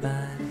with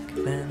back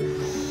then.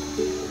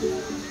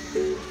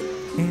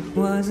 It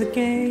was a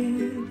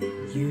game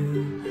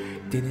you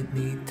didn't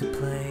need to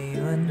play.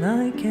 When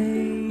I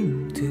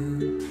came to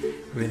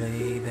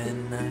really,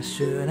 then I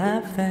should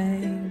have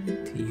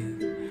thanked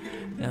you.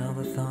 All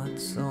the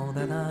thoughts, all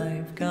that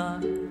I've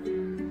got,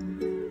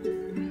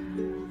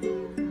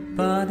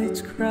 but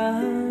it's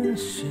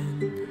crashing,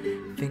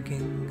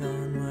 thinking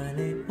on when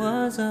it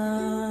was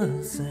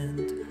us,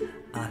 and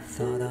I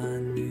thought I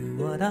knew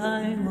what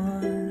I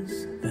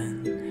was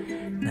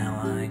then.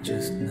 Now I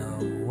just know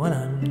what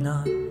I'm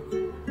not.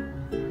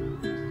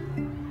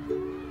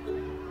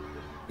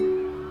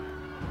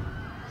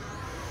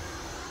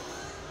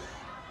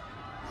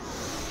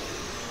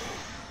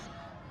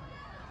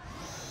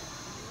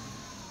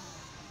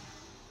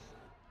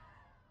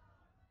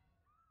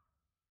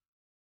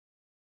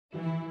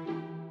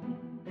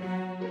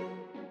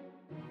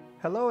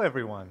 Hello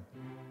everyone!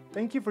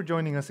 Thank you for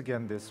joining us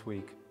again this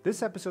week.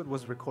 This episode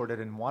was recorded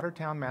in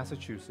Watertown,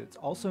 Massachusetts,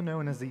 also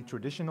known as the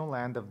traditional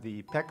land of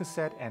the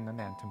Pecasset and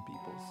Nanantam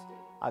peoples.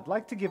 I'd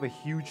like to give a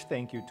huge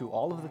thank you to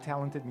all of the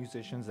talented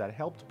musicians that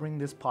helped bring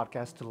this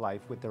podcast to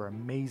life with their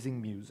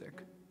amazing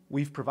music.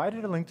 We've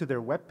provided a link to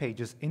their web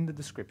pages in the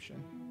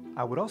description.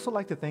 I would also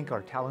like to thank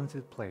our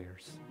talented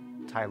players,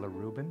 Tyler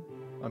Rubin,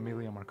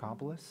 Amelia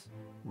Markopoulos,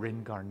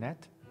 Rin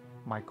Garnett,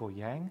 Michael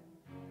Yang,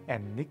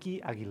 and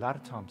Nikki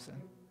Aguilar-Thompson.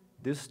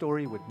 This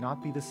story would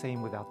not be the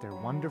same without their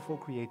wonderful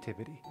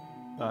creativity.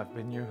 I've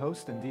been your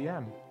host and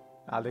DM,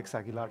 Alex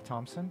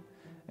Aguilar-Thompson,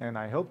 and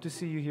I hope to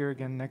see you here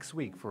again next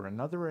week for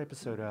another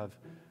episode of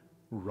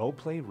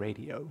Roleplay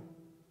Radio.